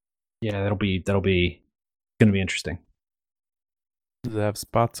 Yeah, that'll be going to be interesting. Does it have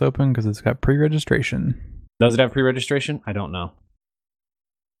spots open? Because it's got pre-registration. Does it have pre-registration? I don't know.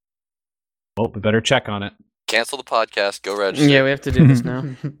 Oh, we better check on it. Cancel the podcast. Go register. Yeah, we have to do this now.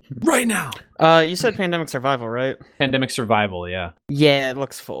 Right now! You said Pandemic Survival, right? Pandemic Survival, yeah. Yeah, it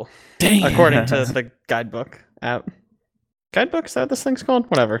looks full. Dang! According to the guidebook app. Guidebook? Is that what this thing's called?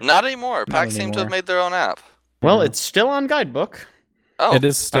 Whatever. Not anymore. PAX seem to have made their own app. Well, it's still on guidebook. Oh, It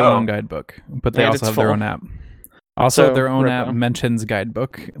is still on Guidebook, but they And also it's have their full. own app. Also, So, their own rip app them. mentions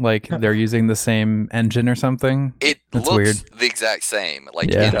Guidebook, like they're using the same engine or something. it That's looks weird. the exact same,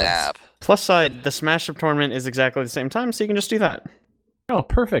 like Yeah. in the app. Plus side, the Smash Up tournament is exactly the same time, so you can just do that. Oh,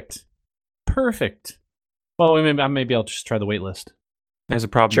 perfect. Perfect. Well, maybe I'll just try the wait list. There's a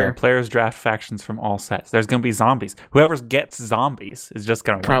problem Sure. there. Players draft factions from all sets. There's going to be zombies. Whoever gets zombies is just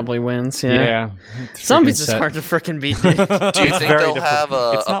going to Probably wins, yeah. It's Zombies freaking is set. hard to frickin' beat, dude. Do you It's think very they'll difficult. have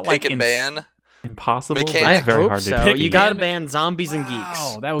a It's not pick like and ban? impossible. Mechanic. I It's very hope hard to so. pick. You gotta Ban- ban zombies and geeks.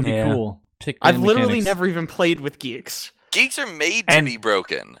 Wow, that would be Yeah. cool. Pick I've ban literally mechanics. never even played with geeks. Geeks are made to And be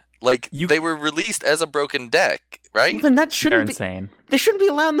broken. Like they were released as a broken deck, right? Well, then that They're shouldn't be. insane. They shouldn't be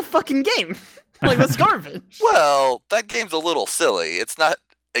allowed in the fucking game. Like, that's garbage. Well, that game's a little silly. It's not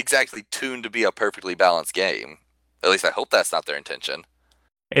exactly tuned to be a perfectly balanced game. At least I hope that's not their intention.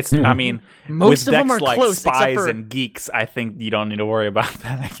 It's. I mean, Most with of them decks are like close, except spies for and geeks, I think you don't need to worry about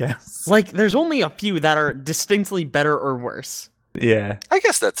that. I guess. like, there's only a few that are distinctly better or worse. Yeah. I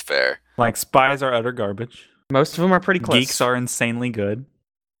guess that's fair. Like spies are utter garbage. Most of them are pretty close. Geeks are insanely good.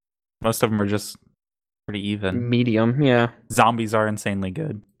 Most of them are just pretty even. medium. Yeah. Zombies are insanely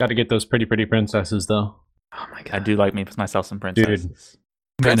good. Got to get those pretty princesses, though. Oh my I do like myself some princesses.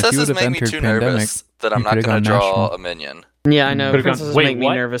 Man, if you Princesses would have make me entered too Pandemic, nervous that I'm you not could've going to gone draw national. a minion. Yeah, I know. Could've gone- Princesses wait, make me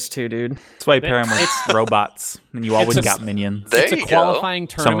what? nervous too, dude. That's why I pair them with robots, and you always It's a- got minions. There It's a you go. qualifying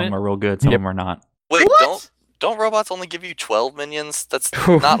Some of them tournament. are real good, some Yep. of them are not. Wait, What? don't robots only give you 12 minions? That's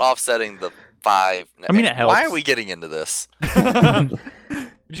Ooh. not offsetting the 5. I mean, it Why helps. are we getting into this?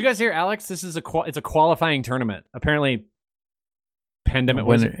 Did you guys hear, Alex? This is it's a qualifying tournament. Apparently, pandemic.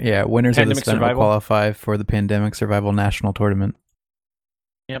 Winners of this Pandemic event will survival? qualify for the Pandemic Survival National Tournament.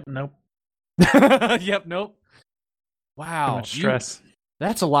 Yep. Nope. Yep. Nope. Wow. Too much stress.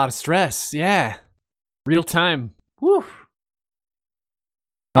 That's a lot of stress. Yeah. Real time. Woo.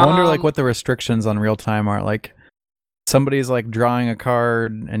 I wonder like what the restrictions on real time are. Like somebody's like drawing a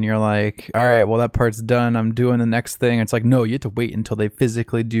card and you're like, all right, well that part's done. I'm doing the next thing. It's like, no, you have to wait until they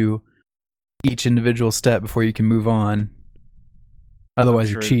physically do each individual step before you can move on.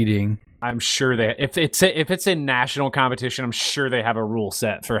 Otherwise, you're cheating. I'm sure they if it's a national competition, I'm sure they have a rule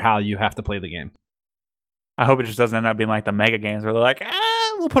set for how you have to play the game. I hope it just doesn't end up being like the mega games where they're like,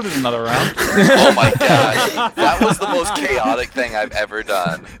 we'll put it another round. Oh my god, that was the most chaotic thing I've ever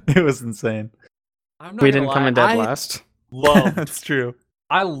done. It was insane. We didn't come in dead last. That's true.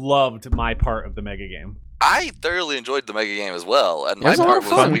 I loved my part of the mega game. I thoroughly enjoyed the mega game as well, and my was a lot part of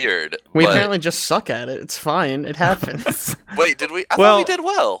was fun. weird. We but- apparently just suck at it. It's fine. It happens. Wait, did we? I Well, thought we did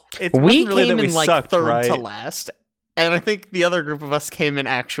well. It We wasn't really came that in we like sucked, third right? to last, and I think the other group of us came in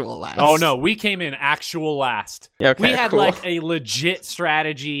actual last. Oh no, we came in actual last. Yeah, okay, we had cool. like a legit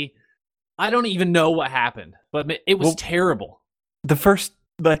strategy. I don't even know what happened, but it was terrible. The first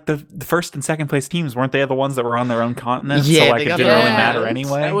and second place teams, weren't they the ones that were on their own continent? Yeah, so like they it got didn't their really own matter islands.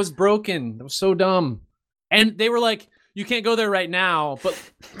 anyway. That was broken. That was so dumb. And they were like, "You can't go there right now, but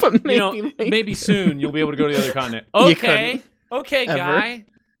But maybe soon you'll be able to go to the other continent." You Okay, okay, Ever. guy.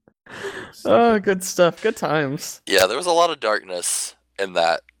 Oh, good stuff. Good times. Yeah, there was a lot of darkness in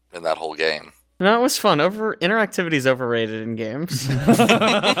that whole game. No, it was fun. Interactivity is overrated in games.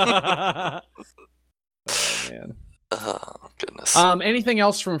 Oh man. Oh goodness. Anything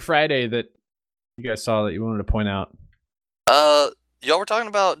else from Friday that you guys saw that you wanted to point out? Y'all were talking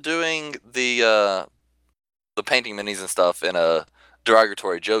about doing the painting minis and stuff in a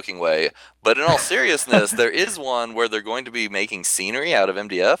derogatory, joking way, but in all seriousness, there is one where they're going to be making scenery out of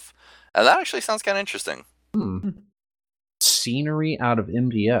MDF, and that actually sounds kind of interesting. Scenery out of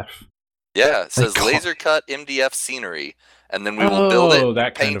MDF. Yeah, it says God. laser cut MDF scenery, and then we will build it,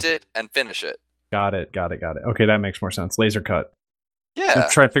 that kind paint it, and finish it. Got it. Okay, that makes more sense. Laser cut. Yeah. I'm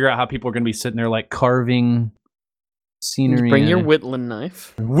trying to figure out how people are going to be sitting there like carving scenery. Bring your in Whitland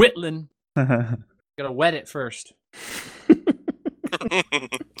knife. Whitland. Gotta wet it first.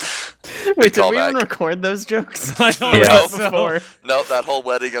 Wait, did call we back. even record those jokes? I don't Yeah. know. Before. Nope, that whole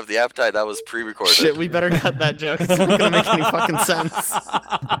wedding of the appetite, that was pre-recorded. Shit, we better cut that joke. It's not gonna make any fucking sense.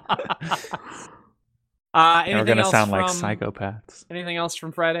 Anything We're gonna else sound like from- psychopaths. Anything else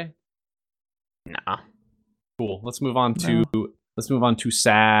from Friday? Nah. Cool. Let's move on to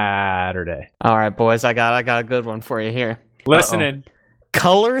Saturday. All right, boys. I got a good one for you here. Listening.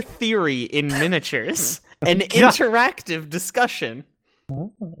 Color theory in miniatures. An interactive discussion.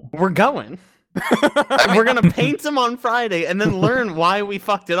 We're going. We're gonna paint them on Friday and then learn why we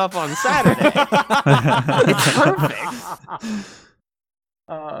fucked it up on Saturday. It's perfect.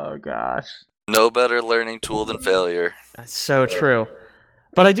 Oh gosh. No better learning tool than failure. That's so true.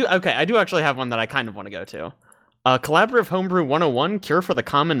 But I do actually have one that I kind of want to go to. Collaborative Homebrew 101, Cure for the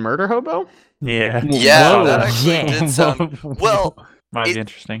Common Murder Hobo? Yeah. Yeah, Whoa, that actually yeah. did sound... Well, Might be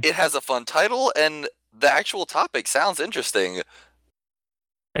interesting. it has a fun title, and the actual topic sounds interesting.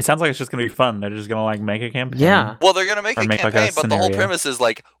 It sounds like it's just gonna be fun. They're just gonna like make a campaign. Yeah. Well, they're going to make Or a make, like, a campaign, but the whole scenario. premise is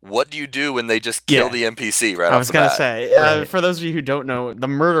like, what do you do when they just kill the NPC right I was off the gonna bat? say, Right. for those of you who don't know, the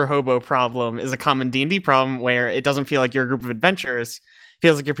murder hobo problem is a common D&D problem where it doesn't feel like you're a group of adventurers. It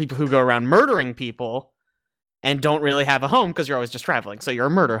feels like you're people who go around murdering people and don't really have a home because you're always just traveling. So you're a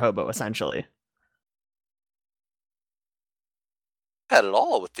murder hobo, essentially. Had it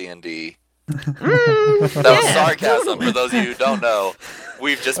all with D&D. Mm, That was yeah, sarcasm totally. for those of you who don't know.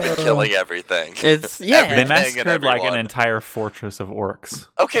 We've just been killing everything. It's Everything They yeah, and massacred like an everyone. entire fortress of orcs.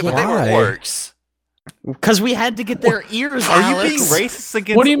 Okay, but they were Why? orcs. because we had to get their ears. Are you Alex. being racist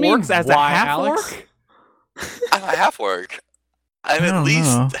against What do you mean, orcs as why, a half Alex? orc? I'm a half orc. I'm I at don't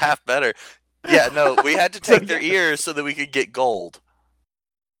least know. half better. Yeah, no, we had to take their ears so that we could get gold.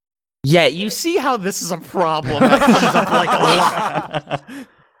 Yeah, you see how this is a problem that comes up like a lot.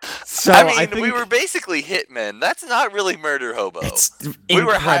 So I mean, think we were basically hitmen. That's not really murder hobo. it's we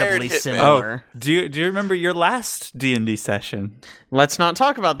were hired incredibly hitmen. similar. Do you remember your last D&D session? Let's not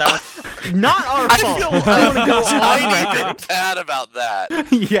talk about that one. Not our I fault. feel I wanna go on I record. feel bad about that.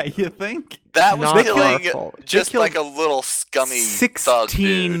 Yeah, you think? That was Not our killing fault. just They like killed a little scummy thug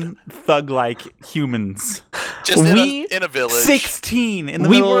 16 dude. thug-like humans. Just We- in a village. 16 in the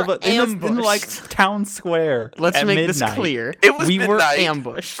We middle were of in the like ambushed. town square. Let's at make midnight. this clear. It was we were midnight,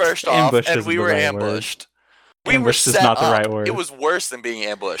 ambushed. First off, Ambushed and isn't we the were right word. ambushed. We Ambushed were is set not the up. right word. It was worse than being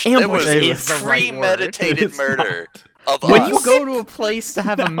ambushed. Ambush it was is the right word. premeditated It is murder. When you go to a place to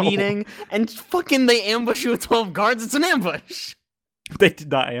have a meeting and fucking they ambush you with 12 guards, it's an ambush. They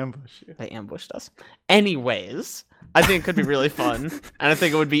did not ambush you. They ambushed us. Anyways, I think it could be really fun, and I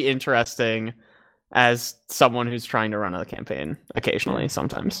think it would be interesting as someone who's trying to run a campaign occasionally,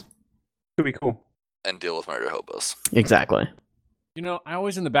 sometimes. Could be cool. And deal with murder hobos. Exactly. You know, I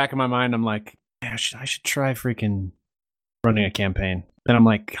always in the back of my mind, I'm like, I should try freaking running a campaign. Then I'm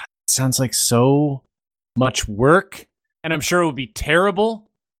like, God, it sounds like so much work, and I'm sure it would be terrible.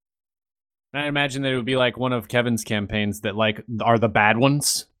 And I imagine that it would be like one of Kevin's campaigns that like are the bad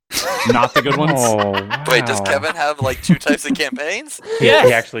ones, not the good ones. Oh, wow. Wait, does Kevin have like 2 types of campaigns? Yes,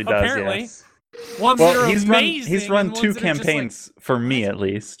 he actually does. apparently. Yes. Ones that are he's amazing, run and 2 ones that are just, campaigns for me at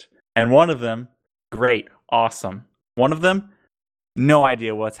least, and one of them, great, awesome. One of them, no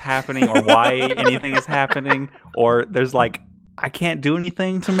idea what's happening or why anything is happening, or there's like I can't do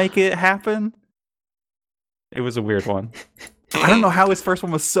anything to make it happen. It was a weird one. I don't know how his first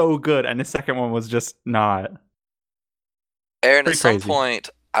one was so good and his second one was just not. Aaron, Pretty at some crazy. point,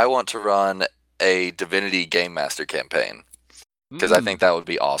 I want to run a Divinity Game Master campaign because I think that would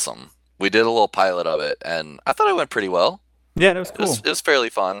be awesome. We did a little pilot of it, and I thought it went pretty well. Yeah, it was cool. It was fairly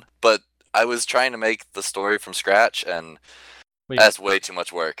fun, but I was trying to make the story from scratch, and that's way too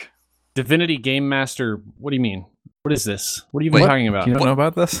much work. Divinity Game Master. What do you mean? What is this? What are you even talking about? You don't know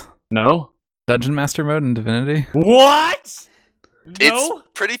about this? No. Dungeon Master mode in Divinity? What? It's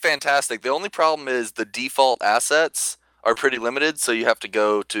pretty fantastic. The only problem is the default assets are pretty limited, so you have to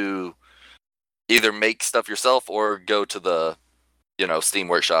go to either make stuff yourself or go to the, Steam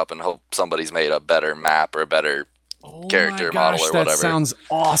Workshop and hope somebody's made a better map or a better character model or whatever. That sounds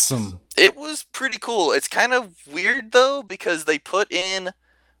awesome. It was pretty cool. It's kind of weird though because they put in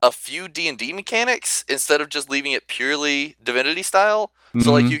a few D&D mechanics instead of just leaving it purely Divinity style.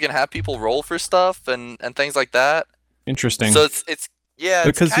 So like you can have people roll for stuff and things like that. Interesting. So it's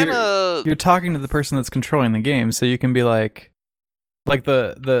because kind of you're talking to the person that's controlling the game, so you can be like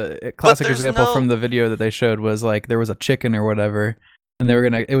the classic example from the video that they showed was like there was a chicken or whatever, and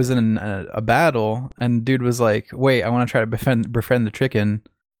it was in a battle, and dude was like, "Wait, I want to try to befriend the chicken,"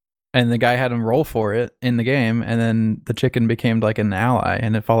 and the guy had him roll for it in the game, and then the chicken became like an ally,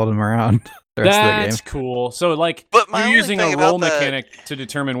 and it followed him around. That's cool. So like you're using a roll mechanic to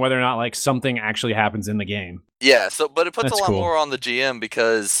determine whether or not like something actually happens in the game. Yeah, but it puts a lot more on the GM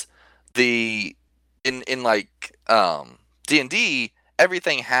because in like D&D,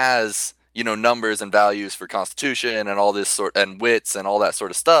 everything has, numbers and values for constitution and all this and wits and all that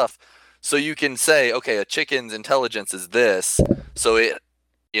sort of stuff. So you can say, okay, a chicken's intelligence is this, so it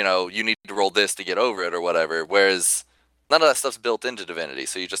you need to roll this to get over it or whatever, whereas none of that stuff's built into Divinity,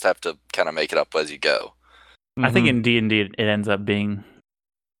 so you just have to kind of make it up as you go. I think in D&D it ends up being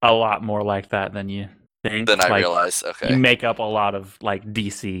a lot more like that than you think. Then I realize, okay. You make up a lot lot of like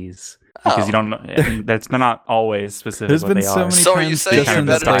DCs because you don't know. That's not always specific. There's what been they so are. many So are you saying you're a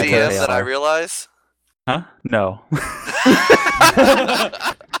better DM than I are. realize? Huh? No.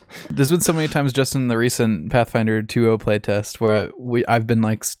 There's been so many times just in the recent Pathfinder 2.0 playtest where I've been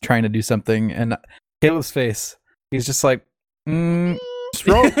like trying to do something, and Caleb's face, he's just like,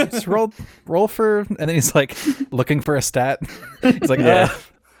 just roll for, and then he's like looking for a stat. He's like,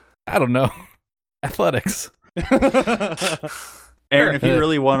 I don't know, athletics. Aaron, if you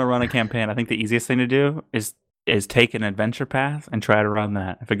really want to run a campaign, I think the easiest thing to do is take an adventure path and try to run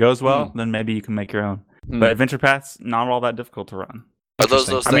that. If it goes well, then maybe you can make your own. But adventure paths, not all that difficult to run. Are those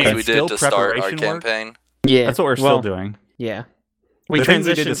things we did to start our preparation work. campaign? Yeah, That's what we're still doing. Yeah, we The things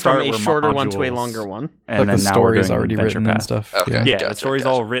we did to transitioned start from a were shorter one to a modules. longer one. And But then the now we're story's doing already adventure written and path. stuff. Okay. Yeah. Yeah, Gotcha, the story's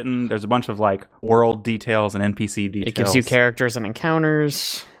all written. There's a bunch of like world details and NPC details. It gives you characters and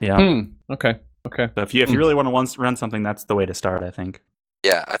encounters. Yeah. Okay. So if you really want to run something, that's the way to start, I think.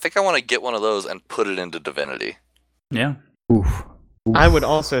 Yeah, I think I want to get one of those and put it into Divinity. Yeah. Oof. I would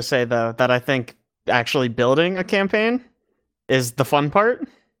also say though that I think actually building a campaign is the fun part.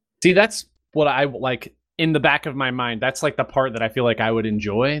 See, that's what I like in the back of my mind. That's like the part that I feel like I would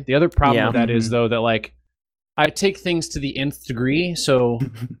enjoy. The other problem with that is though that like I take things to the nth degree. So,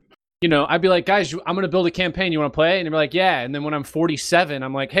 I'd be like, guys, I'm going to build a campaign. You want to play? And they're like, yeah. And then when I'm 47,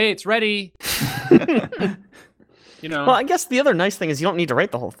 I'm like, hey, it's ready. Well, I guess the other nice thing is you don't need to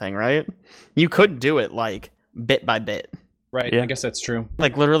write the whole thing, right? You could do it like bit by bit. Right. Yeah. I guess that's true.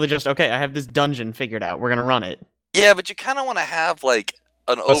 Like literally just, okay, I have this dungeon figured out. We're going to run it. Yeah, but you kind of want to have like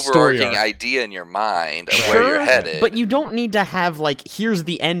an story overarching arc. idea in your mind of where you're headed. But you don't need to have like, here's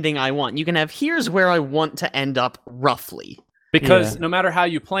the ending I want. You can have, here's where I want to end up roughly. Because no matter how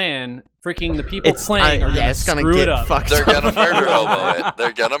you plan, freaking the people playing are it's screw get it up. fucked They're up. gonna murder hobo it.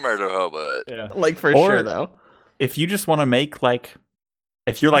 They're gonna murder hobo it. Yeah. Like for Or- sure though. if you just want to make like,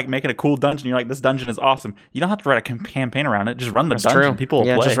 if you're like making a cool dungeon, you're like, this dungeon is awesome. You don't have to write a campaign around it. Just run the dungeon. True. People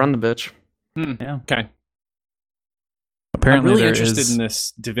will play. Just run the bitch. Yeah. Okay. Apparently, I'm really there interested is... in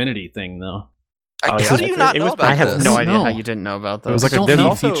this divinity thing, though. How yeah. do you not know about I have this? no idea No. how you didn't know about It those. was like a don't key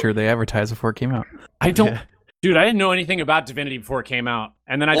know. feature they advertised before it came out. I don't. Yeah. Dude, I didn't know anything about Divinity before it came out,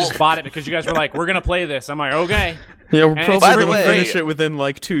 and then I just bought it because you guys were like, "We're gonna play this." I'm like, "Okay." Yeah, we're And probably by the gonna way- finish it within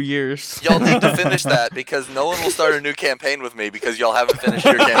like 2 years. Y'all need to finish that because no one will start a new campaign with me because y'all haven't finished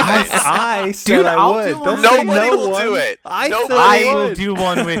your campaigns. I said Dude, I I'll would. do one. Don't say Nobody no will one. do it. I Nobody said I would. will do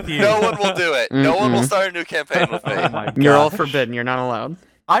one with you. No one will do it. No one will Mm-mm. start a new campaign with me. Oh my You're all gosh. forbidden. You're not allowed.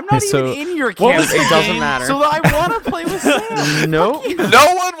 I'm not Hey, so- even in your What was campaign. the It doesn't matter. So I want to play with Sam. Nope.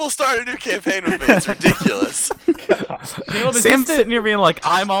 No one will start a new campaign with me. It's ridiculous. Caleb, is Sam's this sitting here being like,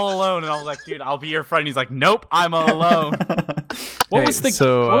 I'm all alone. And I was like, dude, I'll be your friend. He's like, nope, I'm all alone. What Hey, was the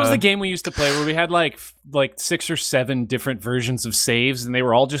so, what was the game we used to play where we had like 6 or 7 different versions of saves and they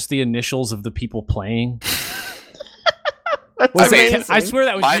were all just the initials of the people playing? Was I it- mean, I swear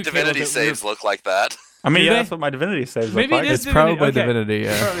that was My you, Caleb, divinity that we were- saves look like that. I mean, Do yeah, they? that's what my divinity saves. Maybe look it like. is It's probably okay. Divinity,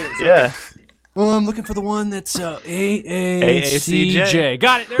 yeah. Yeah. Well, I'm looking for the one that's AACJ.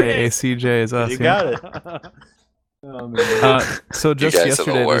 Got it. There it is. ACJ is us. You yeah. got it. So just guys are the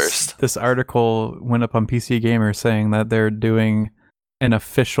yesterday, worst. this article went up on PC Gamer saying that they're doing an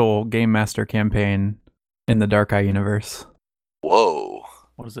official Game Master campaign in the Dark Eye universe. Whoa.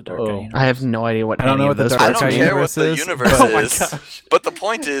 What is the dark Oh. eye? I have no idea what I don't any know of what the those Dark I words don't Eye mean. care what universe the is, universe but- Oh my is. gosh. But the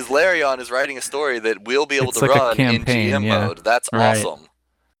point is, Larion is writing a story that we'll be able It's to like a run in campaign, GM yeah. mode. That's Right. awesome.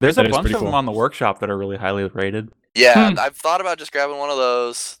 There's That a is bunch pretty of them cool. on the workshop that are really highly rated. Yeah, I've thought about just grabbing one of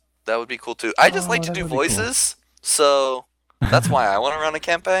those. That would be cool too. I just like to that do would be cool. voices, so that's why I want to run a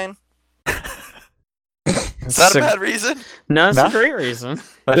campaign. Is that a bad reason? No, it's No? a great reason.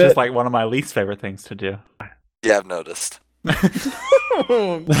 That's just like one of my least favorite things to do. Yeah, I've noticed. I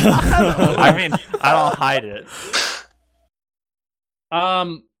mean, I don't hide it.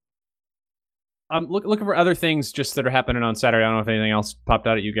 I'm looking for other things just that are happening on Saturday. I don't know if anything else popped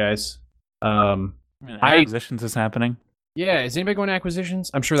out at you guys. Acquisitions is happening. Yeah, is anybody going to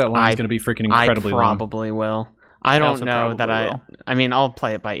acquisitions? I'm sure that line's I- going to be freaking I incredibly long. probably will. I don't also know that probably I. will. I mean, I'll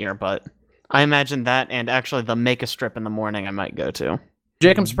play it by ear, but I imagine that and actually the make a strip in the morning I might go to.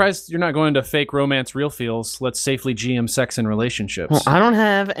 Jake, I'm surprised you're not going to fake romance real feels. Let's safely GM sex and relationships. Well, I don't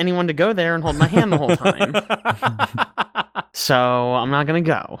have anyone to go there and hold my hand the whole time, so I'm not gonna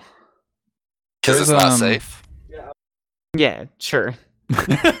go. Because it's There's, not safe. Yeah, sure.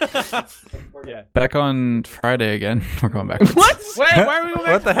 Yeah. Back on Friday again. We're going back. What? Wait, why are we going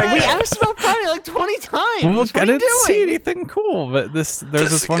back What the to heck? We Friday? asked about Friday like 20 times. Well, What I are you didn't see doing? anything cool, but there's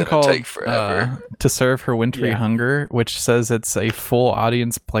This this is one gonna called take forever. To Serve Her Wintry Yeah. Hunger, which says it's a full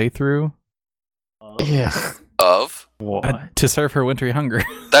audience playthrough. Yeah. Of? To Serve Her Wintry Hunger.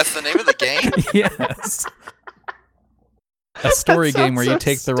 That's the name of the game? Yes. A story That game where you sounds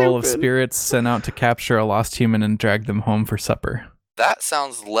so take the role of stupid. spirits sent out to capture a lost human and drag them home for supper. That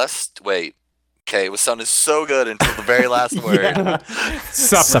sounds less. Wait. Okay, it was sounded so good until the very last word. Yeah.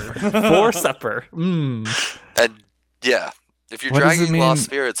 Supper. For supper. Mm. And yeah, if you're What does it dragging mean? lost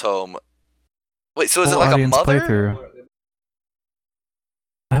spirits home. Wait, so is it Full like a audience mother? playthrough.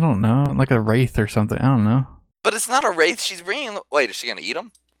 I don't know, like a wraith or something. I don't know. But it's not a wraith. She's bringing. Wait, is she gonna eat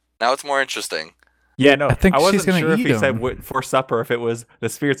them? Now it's more interesting. Yeah, no, I think she's wasn't gonna sure if eat he said 'em. for supper, if it was the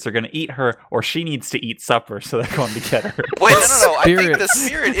spirits are going to eat her, or she needs to eat supper, so they're going to get her. Wait, no. I think the Spirits.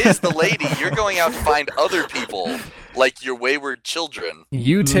 spirit is the lady. You're going out to find other people, like your wayward children.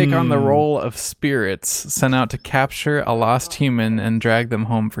 You take on the Mm. role of spirits sent out to capture a lost human and drag them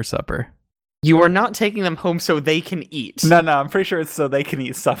home for supper. You are not taking them home so they can eat. No, I'm pretty sure it's so they can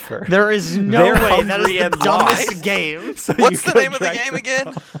eat supper. There is no They're way that is hungry the and dumbest lost. game. So What's you the go name of the drag game them again?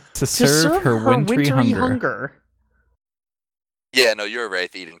 home. To serve her wintry hunger. Yeah, no, you're a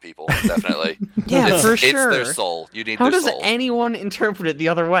wraith eating people, definitely. Yeah, it's, for it's sure. their soul. You need How their does soul. anyone interpret it the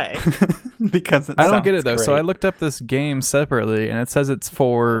other way? Because it I don't get sounds it though. So great. I looked up this game separately, and it says it's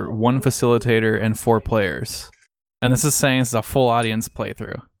for one facilitator and 4 players. And this is saying it's a full audience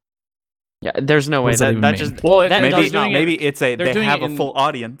playthrough. Yeah, there's no What way does that that even that mean? just Well, that maybe does not. maybe it's a they're they doing have it a in- full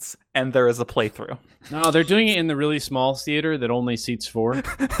audience and there is a playthrough. No, they're doing it in the really small theater that only seats 4. You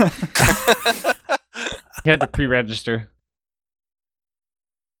had to pre-register.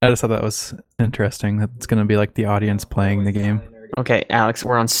 I just thought that was interesting. That it's going to be like the audience playing the game. Okay, Alex,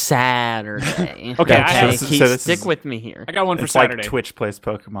 we're on Saturday. Okay, I have- so this stick is- with me here. I got one for It's Saturday. like Twitch plays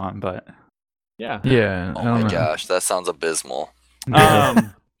Pokemon, but Yeah. Yeah. Oh I don't my know. gosh, that sounds abysmal.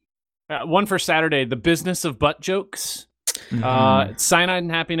 One for Saturday. The Business of Butt Jokes. Cyanide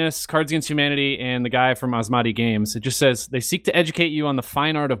and Happiness, Cards Against Humanity, and the guy from Asmati Games. It just says they seek to educate you on the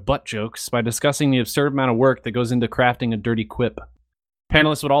fine art of butt jokes by discussing the absurd amount of work that goes into crafting a dirty quip.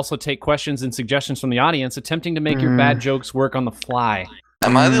 Panelists would also take questions and suggestions from the audience, attempting to make your bad jokes work on the fly.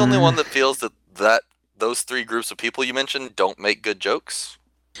 Am I the only one that feels that those three groups of people you mentioned don't make good jokes?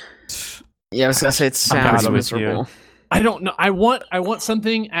 Yeah, I was gonna say it sounds miserable. I don't know. I want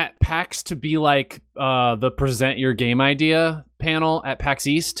something at PAX to be like the present your game idea panel at PAX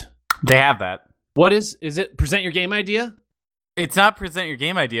East. They have that. What is it? Present your game idea? It's not present your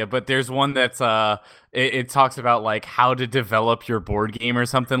game idea, but there's one that's it talks about like how to develop your board game or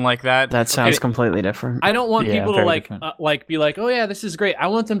something like that. That sounds completely different. I don't want people to like be like, oh yeah, this is great. I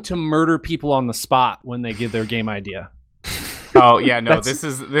want them to murder people on the spot when they give their game idea. Oh yeah, no, this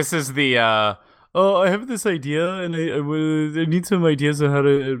is the. Oh, I have this idea, and I need some ideas on how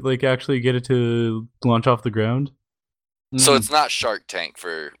to like actually get it to launch off the ground. So it's not Shark Tank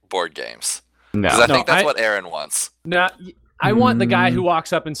for board games. No, I think that's what Aaron wants. No, I want the guy who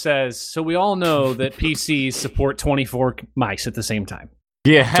walks up and says, "So we all know that PCs support 24 mice at the same time."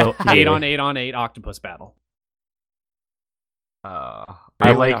 Yeah, so 8-on-8 octopus battle. I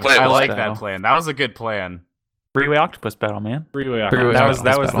like that plan. That was a good plan. Freeway Octopus Battle, man. Freeway Octopus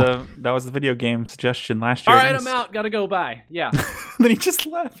Battle. That was the video game suggestion last year. All right, I'm out. Gotta go. Bye. Yeah. Then he just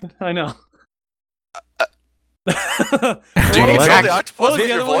left. I know. Do you need the octopus with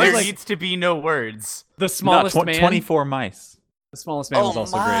your voice? There needs to be no words. The smallest man. 24 mice. The smallest man was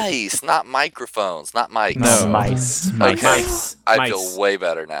also mice, not microphones, not mics. No, mice. Okay. I feel way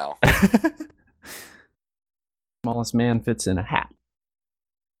better now. Smallest man fits in a hat.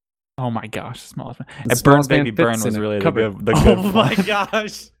 Oh my gosh, smallest man. And Burns Baby Burn was really the good Oh my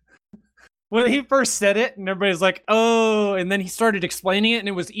gosh. When he first said it, and everybody's like, oh, and then he started explaining it, and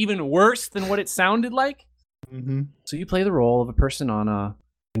it was even worse than what it sounded like. Mm-hmm. So you play the role of a person on a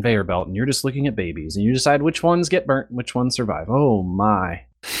conveyor belt, and you're just looking at babies, and you decide which ones get burnt and which ones survive. Oh my.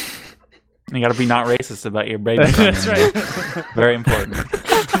 You gotta be not racist about your baby. That's right. Very important.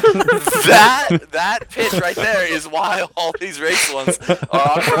 that pitch right there is why all these race ones are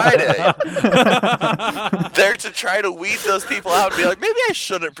on Friday. They're to try to weed those people out and be like, maybe I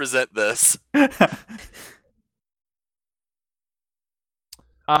shouldn't present this.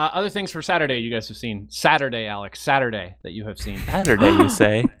 Other things for Saturday you guys have seen. Saturday, Alex. Saturday that you have seen. Saturday, you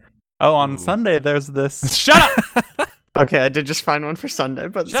say? Oh, on Sunday there's this. Shut up! Okay, I did just find one for Sunday,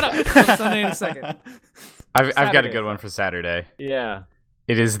 but shut up. Sunday in a second. I've got a good one for Saturday. Yeah.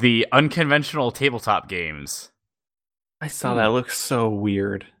 It is the unconventional tabletop games. I saw that. It looks so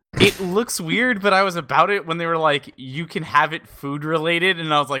weird. It looks weird, but I was about it when they were like, you can have it food related,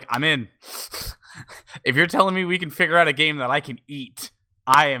 and I was like, I'm in. If you're telling me we can figure out a game that I can eat,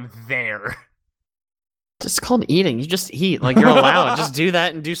 I am there. It's called eating. You just eat. Like, you're allowed. Just do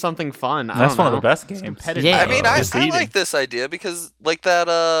that and do something fun. That's one of the best games. Yeah, I mean, I like this idea because, like,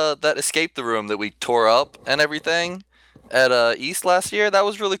 that Escape the Room that we tore up and everything at East last year, that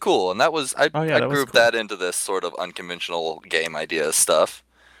was really cool. And that was, I grouped that into this sort of unconventional game idea stuff.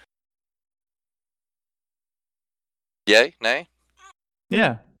 Yay? Nay?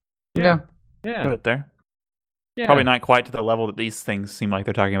 Yeah. Put it there. Yeah. Probably not quite to the level that these things seem like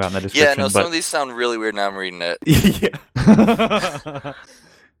they're talking about in the description. Yeah, no, some of these sound really weird now I'm reading it. Yeah.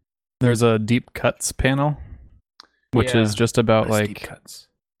 There's a deep cuts panel, which is just about like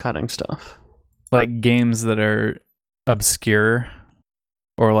cutting stuff. Like games that are obscure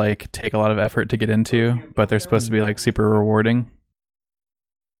or like take a lot of effort to get into, but they're supposed to be like super rewarding.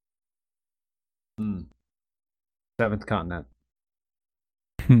 Seventh Continent.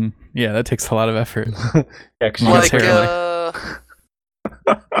 Yeah, that takes a lot of effort. Like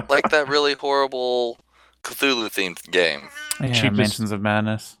that really horrible Cthulhu-themed game. Yeah, Mansions of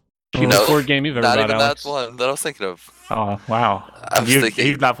Madness. Cheapest board game you've ever not got, even Alex. that one that I was thinking of. Oh, wow.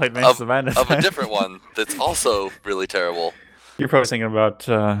 You've not played Mansions of Madness. Of a different one that's also really terrible. You're probably thinking about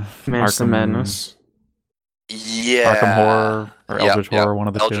Mansions of Madness. Yeah. Arkham Horror or Eldritch Horror, one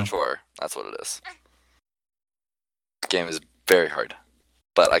of the two. Eldritch Horror, that's what it is. The game is very hard.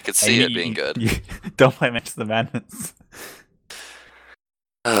 But I could see it being good. Don't play Mansions of Madness.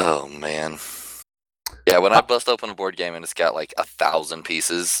 Oh, man. Yeah, when I bust open a board game and it's got like 1,000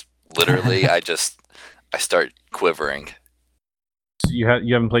 pieces, literally, I start quivering. So you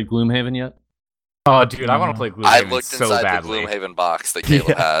haven't played Gloomhaven yet? Oh, dude, I want to play Gloomhaven I looked so inside badly. the Gloomhaven box that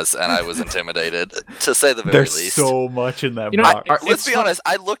Caleb has, and I was intimidated, to say the very There's least. so much in that box. Let's be honest,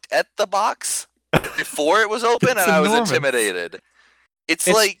 I looked at the box before it was open, and I was intimidated. It's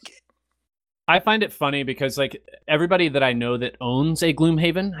like... I find it funny because like everybody that I know that owns a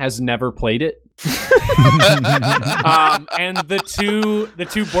Gloomhaven has never played it. And the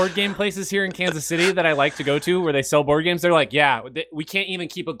two board game places here in Kansas City that I like to go to where they sell board games, they're like, yeah, we can't even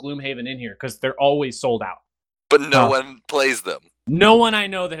keep a Gloomhaven in here because they're always sold out. But no one plays them. No one I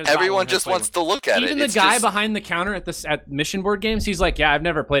know that has. Everyone just wants to look at it. Even the guy behind the counter at Mission Board Games, he's like, yeah, I've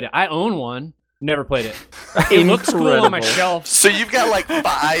never played it. I own one. Never played it. It looks cool on my shelf. So you've got like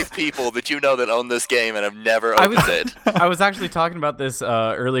 5 people that you know that own this game and have never opened it. I was actually talking about this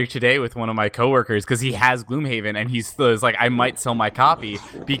earlier today with one of my coworkers because he has Gloomhaven and he's like, I might sell my copy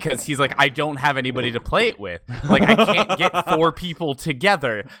because he's like, I don't have anybody to play it with. Like, I can't get 4 people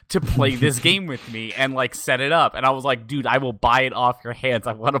together to play this game with me and like set it up. And I was like, dude, I will buy it off your hands.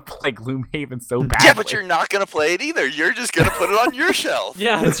 I want to play Gloomhaven so badly. Yeah, but you're not gonna play it either. You're just gonna put it on your shelf.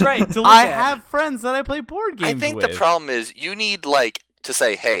 Yeah, that's right. I have friends that I play board games with. I think the problem is you need like to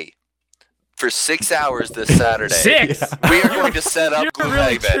say, hey, for 6 hours this Saturday, 6. we are going to set up You're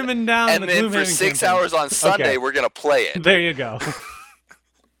really Gloomhaven, trimming down and the then Gloomhaven for 6 campaign. hours on Sunday we're gonna play it. There you go.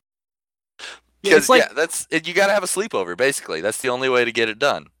 Because like, that's you got to have a sleepover. Basically, that's the only way to get it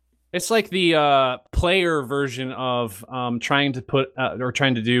done. It's like the player version of trying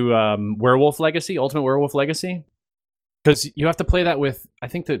to do Werewolf Legacy, Ultimate Werewolf Legacy. Because you have to play that with, I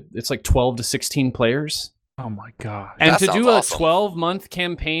think that it's like 12 to 16 players. Oh my god. And that to do awesome. a 12-month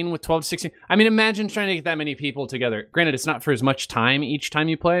campaign with 12 to 16, I mean, imagine trying to get that many people together. Granted, it's not for as much time each time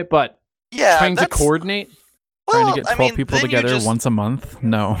you play, but trying to coordinate. Trying to get 12 people together once a month?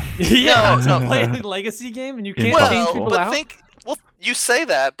 No. Yeah, No. play a legacy game and you can't change people out. You say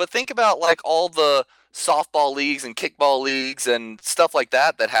that, but think about like all the softball leagues and kickball leagues and stuff like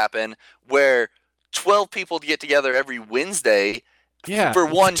that happen where 12 people get together every Wednesday for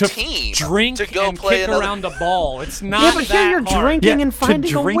one team drink to go and play kick another... around the ball. It's not but that here you're hard. drinking and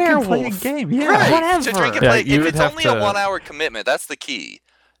finding a werewolf. And play a game. Yeah. Right, Whatever. to drink and play. you If would it's have only to- a 1 hour commitment, that's the key.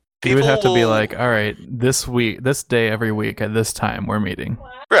 You would have to be will- like, all right, this day every week at this time we're meeting.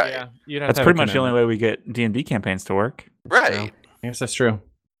 right, Yeah, you'd have That's to have pretty a much the only way we get D&D campaigns to work. right. I guess that's true.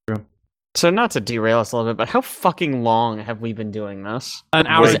 So not to derail us a little bit, but how fucking long have we been doing this? An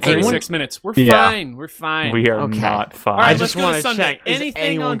hour Is and 36 anyone- minutes. We're Yeah. fine. We're fine. We are Okay. not fine. All right, I let's just go to want to Sunday. check. Is Anything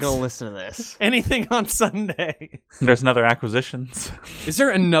anyone on going to listen to this? Anything on Sunday? There's another acquisitions. Is there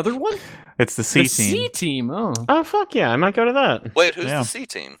another one? It's the C The team. C team. Oh. Oh, fuck yeah. I might go to that. Wait, who's Yeah. the C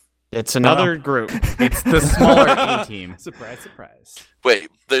team? It's another group. It's the smaller A team. Surprise, surprise. Wait,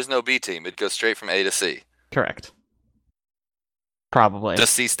 there's no B team. It goes straight from A to C. Correct. Probably. Does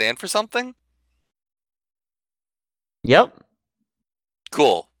C stand for something? Yep.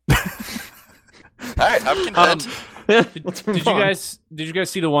 Cool. All right, I'm content. Let's move Did you on. guys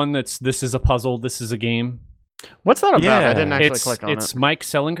see the one that's this is a puzzle, this is a game? What's that about? Yeah. I didn't actually It's click on it's it. Mike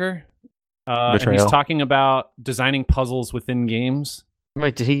Sellinger. And he's Betrayal. talking about designing puzzles within games.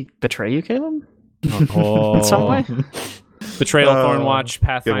 Wait, did he betray you, Caleb? Oh. In some way? Betrayal, Oh, Thornwatch, good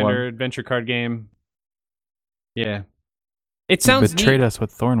Pathfinder, one. adventure card game. Yeah. It sounds Betrayed neat. us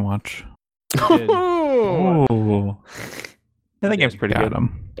with Thornwatch. Ooh. Ooh. I think it's pretty Got good.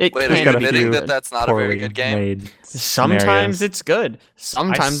 him. It Wait, can are you gotta be admitting do that good. that's not a very Poorly good game? made Sometimes scenarios. it's good.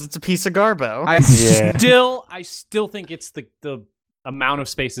 Sometimes it's a piece of garbo. I still think it's the amount of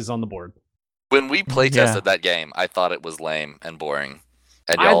spaces on the board. When we play Yeah. tested that game, I thought it was lame and boring.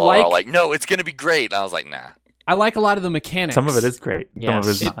 And I y'all are all like- like, no, it's going to be great. And I was like, nah. I like a lot of the mechanics. Some of it is great. Some of it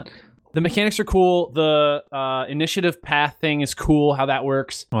is Yes. not. The mechanics are cool. The initiative path thing is cool, how that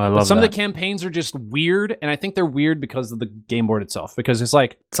works. Well, I But love some that. of the campaigns are just weird, and I think they're weird because of the game board itself. Because it's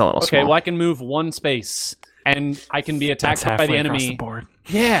like, It's a little okay, small. well, I can move one space, and I can be attacked That's by the halfway across enemy. the board.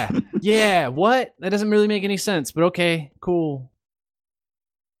 Yeah, yeah. What? That doesn't really make any sense, but okay, cool.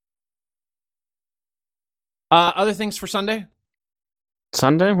 Other things for Sunday?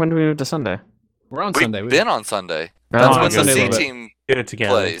 Sunday? When do we move to Sunday? We're on We've Sunday. been on Sunday. Oh, That's I when the Sunday a C little bit. team Get it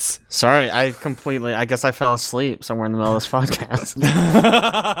together. plays. Sorry, I guess I fell asleep somewhere in the middle of this podcast.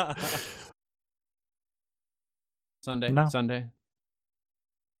 Sunday. No. Sunday.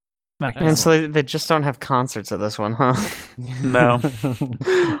 And so they just don't have concerts at this one, huh? No.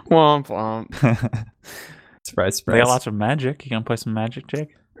 Womp womp. Surprise, They got lots of magic. You gonna play some magic,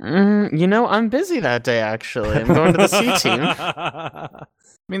 Jake? I'm busy that day, actually. I'm going to the C team. I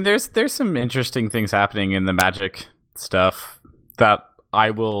mean, there's some interesting things happening in the magic stuff that I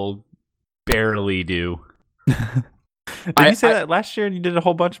will barely do. Did you say that last year and you did a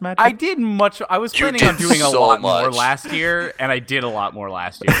whole bunch of magic? I did much. I was You planning on did doing a so lot more much. last year, and I did a lot more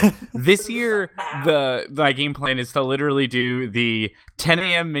last year. This year, my game plan is to literally do the 10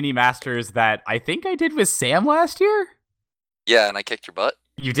 a.m. mini masters that I think I did with Sam last year. Yeah, and I kicked your butt.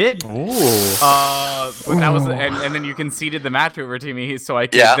 You did. Ooh. But that was, and then you conceded the match over to me, so I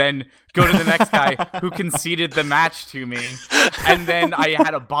could then go to the next guy who conceded the match to me, and then I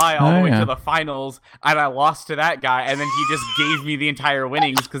had to buy all the way to the finals, and I lost to that guy, and then he just gave me the entire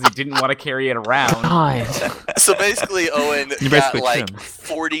winnings because he didn't want to carry it around. God. So basically, Owen got like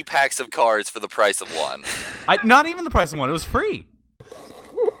 40 packs of cards for the price of one. Not even the price of one; it was free.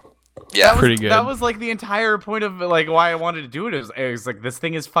 Yeah, pretty good. That was like the entire point of like why I wanted to do it. It was like this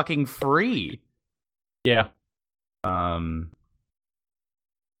thing is fucking free. Yeah.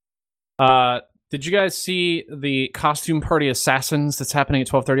 Did you guys see the Costume Party Assassins that's happening at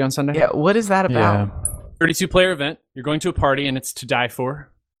 12:30 on Sunday? Yeah. What is that about? 32-player event. You're going to a party and it's to die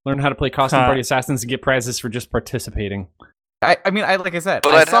for. Learn how to play Costume Party Assassins and get prizes for just participating. I mean, like I said,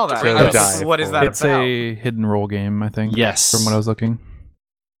 but I saw that. What is that It's about? a hidden role game, I think. Yes. From what I was looking.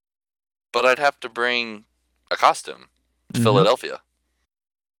 but I'd have to bring a costume to Philadelphia.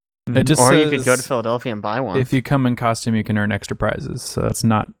 It just or says, you could go to Philadelphia and buy one. if you come in costume, you can earn extra prizes, so that's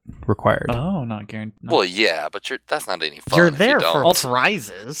not required. Oh, not guaranteed. No. Well, yeah, but that's not any fun. You're if there you don't. for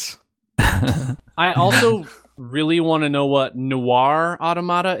prizes. I also really want to know what Noir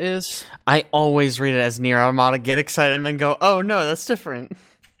Automata is. I always read it as Nier Automata, get excited, and then go, oh no, that's different.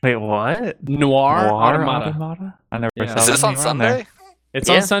 Wait, what? Noir Automata. I never Yeah. saw Is this that on name Sunday? there. It's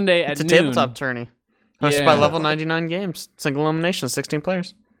Yeah, on Sunday at It's a noon. tabletop tourney. Hosted Yeah. by Level 99 Games. Single elimination, 16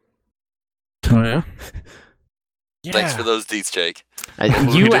 players. Oh, yeah? Thanks for those deets, Jake. You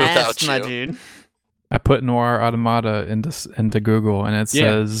do without asked, my you? dude. I put Noir Automata into Google, and it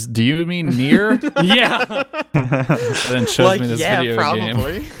says, "Do you mean Nier?" Yeah. Then shows me this video game.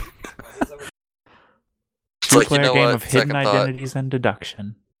 probably. It's like, you Two-player know game what? of hidden Second thought. identities and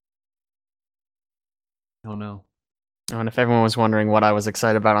deduction. Oh no. Oh, and if everyone was wondering what I was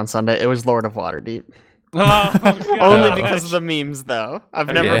excited about on Sunday, it was Lord of Waterdeep. Oh, Only because of the memes, though. I've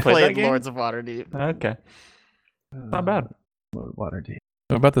Have you never ever played that played game? Lords of Waterdeep. Okay. Not bad. Waterdeep.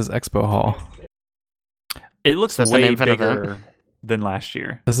 What about this expo hall? It looks That's an way infinite bigger than last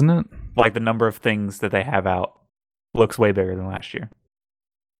year. Isn't it? Like the number of things that they have out looks way bigger than last year.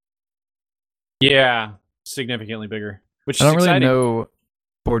 Yeah, significantly bigger. Which I is don't really exciting. know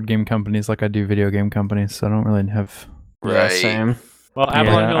board game companies like I do video game companies, so I don't really have. Yeah, Right. same. Well, Yeah,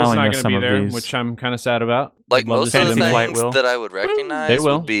 Avalon I Hill's only not know going to some be of there, these. which I'm kind of sad about. Like Love most to of see the them Flight things will. that I would recognize They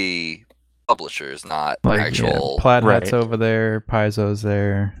will. would be publishers, not Like, actual. Plaid Hat's Right. over there, Paizo's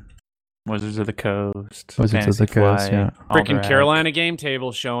there, Wizards of the Coast. Wizards of Fantasy the Coast, Flight, yeah. Freaking Aldrac. Carolina game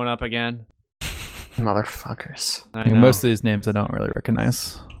table showing up again. Motherfuckers. I I mean, know. most of these names I don't really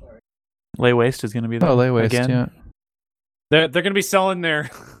recognize. Lay Waste is going to be there. Oh, Lay Waste, again. yeah. They're going to be selling their.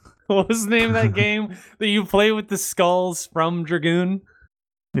 What was the name of that game that you play with the skulls from Dragoon?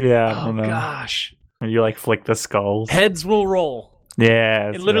 Yeah, I Oh don't know. gosh, You like flick the skulls. heads will roll. Yeah,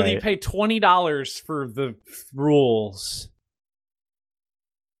 And that's literally, you right. pay $20 for the rules.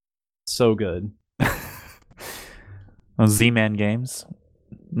 So good. Well, Z-Man Games,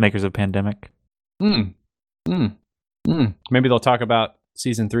 makers of Pandemic. Maybe they'll talk about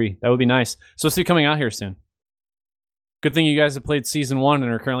season 3. That would be nice. So it's coming out here soon. Good thing you guys have played season 1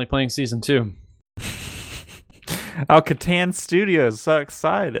 and are currently playing season 2. Oh, Catan Studios, so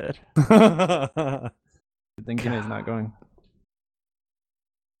excited. Good thing Gina's not going.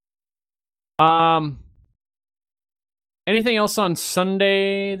 Anything else on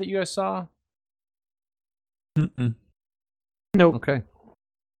Sunday that you guys saw? Mm-mm. Nope. Okay.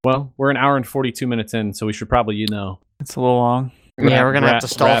 Well, we're an hour and 42 minutes in, so we should probably, It's a little long. Yeah, we're going to have to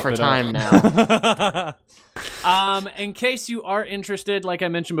stall wrap for it time up. now. In case you are interested, like I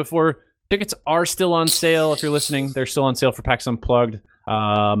mentioned before, tickets are still on sale. If you're listening, they're still on sale for PAX Unplugged.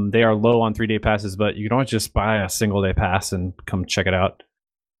 They are low on 3-day passes, but you can always just buy a single-day pass and come check it out.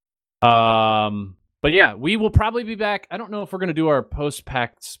 But yeah, we will probably be back. I don't know if we're going to do our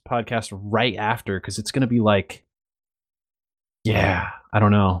post-PAX podcast right after, because it's going to be like, yeah, I don't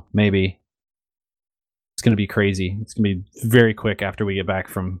know, maybe. It's going to be crazy. It's going to be very quick after we get back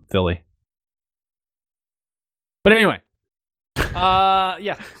from Philly. But anyway,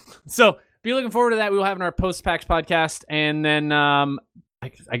 yeah. So be looking forward to that. We will have in our post-PAX podcast, and then I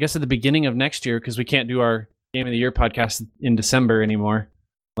guess at the beginning of next year, because we can't do our Game of the Year podcast in December anymore,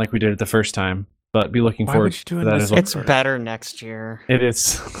 like we did it the first time. But be looking Why forward would you do to it that in as well. It's better next year. It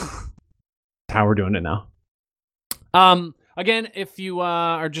is how we're doing it now. Again, if you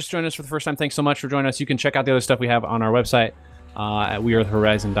are just joining us for the first time, thanks so much for joining us. You can check out the other stuff we have on our website at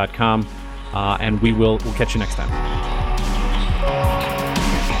wearethehorizon.com, and we'll catch you next time.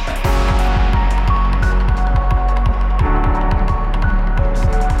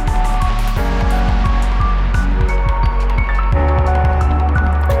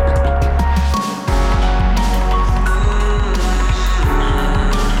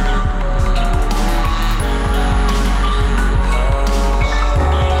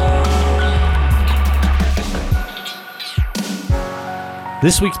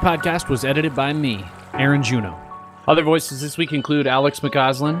 This week's podcast was edited by me, Aaron Juno. Other voices this week include Alex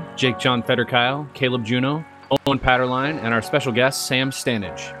McCausland, Jake John Federkyle, Caleb Juno, Owen Patterline, and our special guest, Sam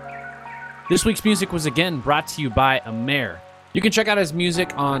Stanage. This week's music was again brought to you by Amer. You can check out his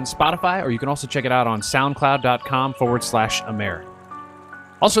music on Spotify, or you can also check it out on soundcloud.com/Amer.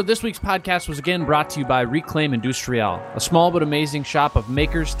 Also, this week's podcast was again brought to you by Reclaim Industrial, a small but amazing shop of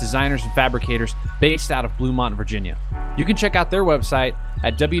makers, designers, and fabricators based out of Bluemont, Virginia. You can check out their website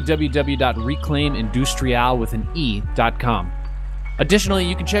at www.reclaimindustrial.com. Additionally,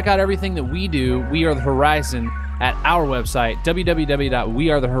 you can check out everything that we do, We Are the Horizon, at our website,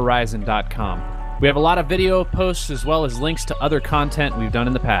 www.wearethehorizon.com. We have a lot of video posts as well as links to other content we've done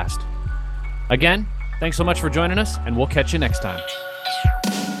in the past. Again, thanks so much for joining us, and we'll catch you next time.